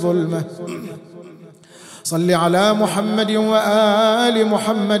سرج الظلمة. صل على محمد وآل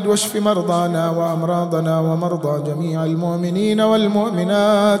محمد واشف مرضانا وأمراضنا ومرضى جميع المؤمنين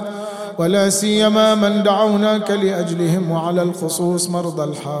والمؤمنات ولا سيما من دعوناك لأجلهم وعلى الخصوص مرضى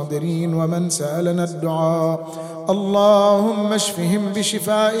الحاضرين ومن سألنا الدعاء. اللهم اشفهم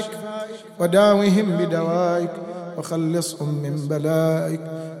بشفائك وداوهم بدوائك وخلصهم من بلائك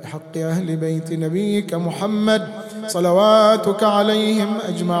بحق أهل بيت نبيك محمد صلواتك عليهم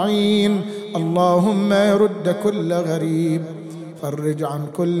أجمعين. اللهم رد كل غريب، فرج عن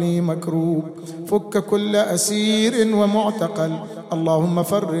كل مكروب، فك كل أسير ومعتقل. اللهم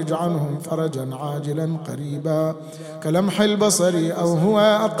فرج عنهم فرجا عاجلا قريبا كلمح البصر أو هو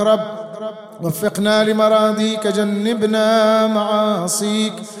أقرب. وفقنا لمراضيك، جنبنا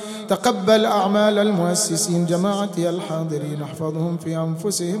معاصيك. تقبل أعمال المؤسسين جماعتي الحاضرين، احفظهم في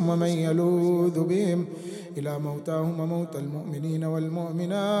أنفسهم ومن يلوذ بهم إلى موتاهم وموتى المؤمنين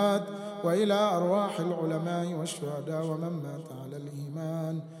والمؤمنات وإلى أرواح العلماء والشهداء ومن مات على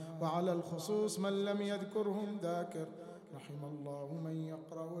الإيمان، وعلى الخصوص من لم يذكرهم ذاكر. رحم الله من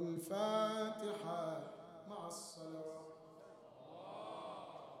يقرأ الفاتحة مع الصلوات.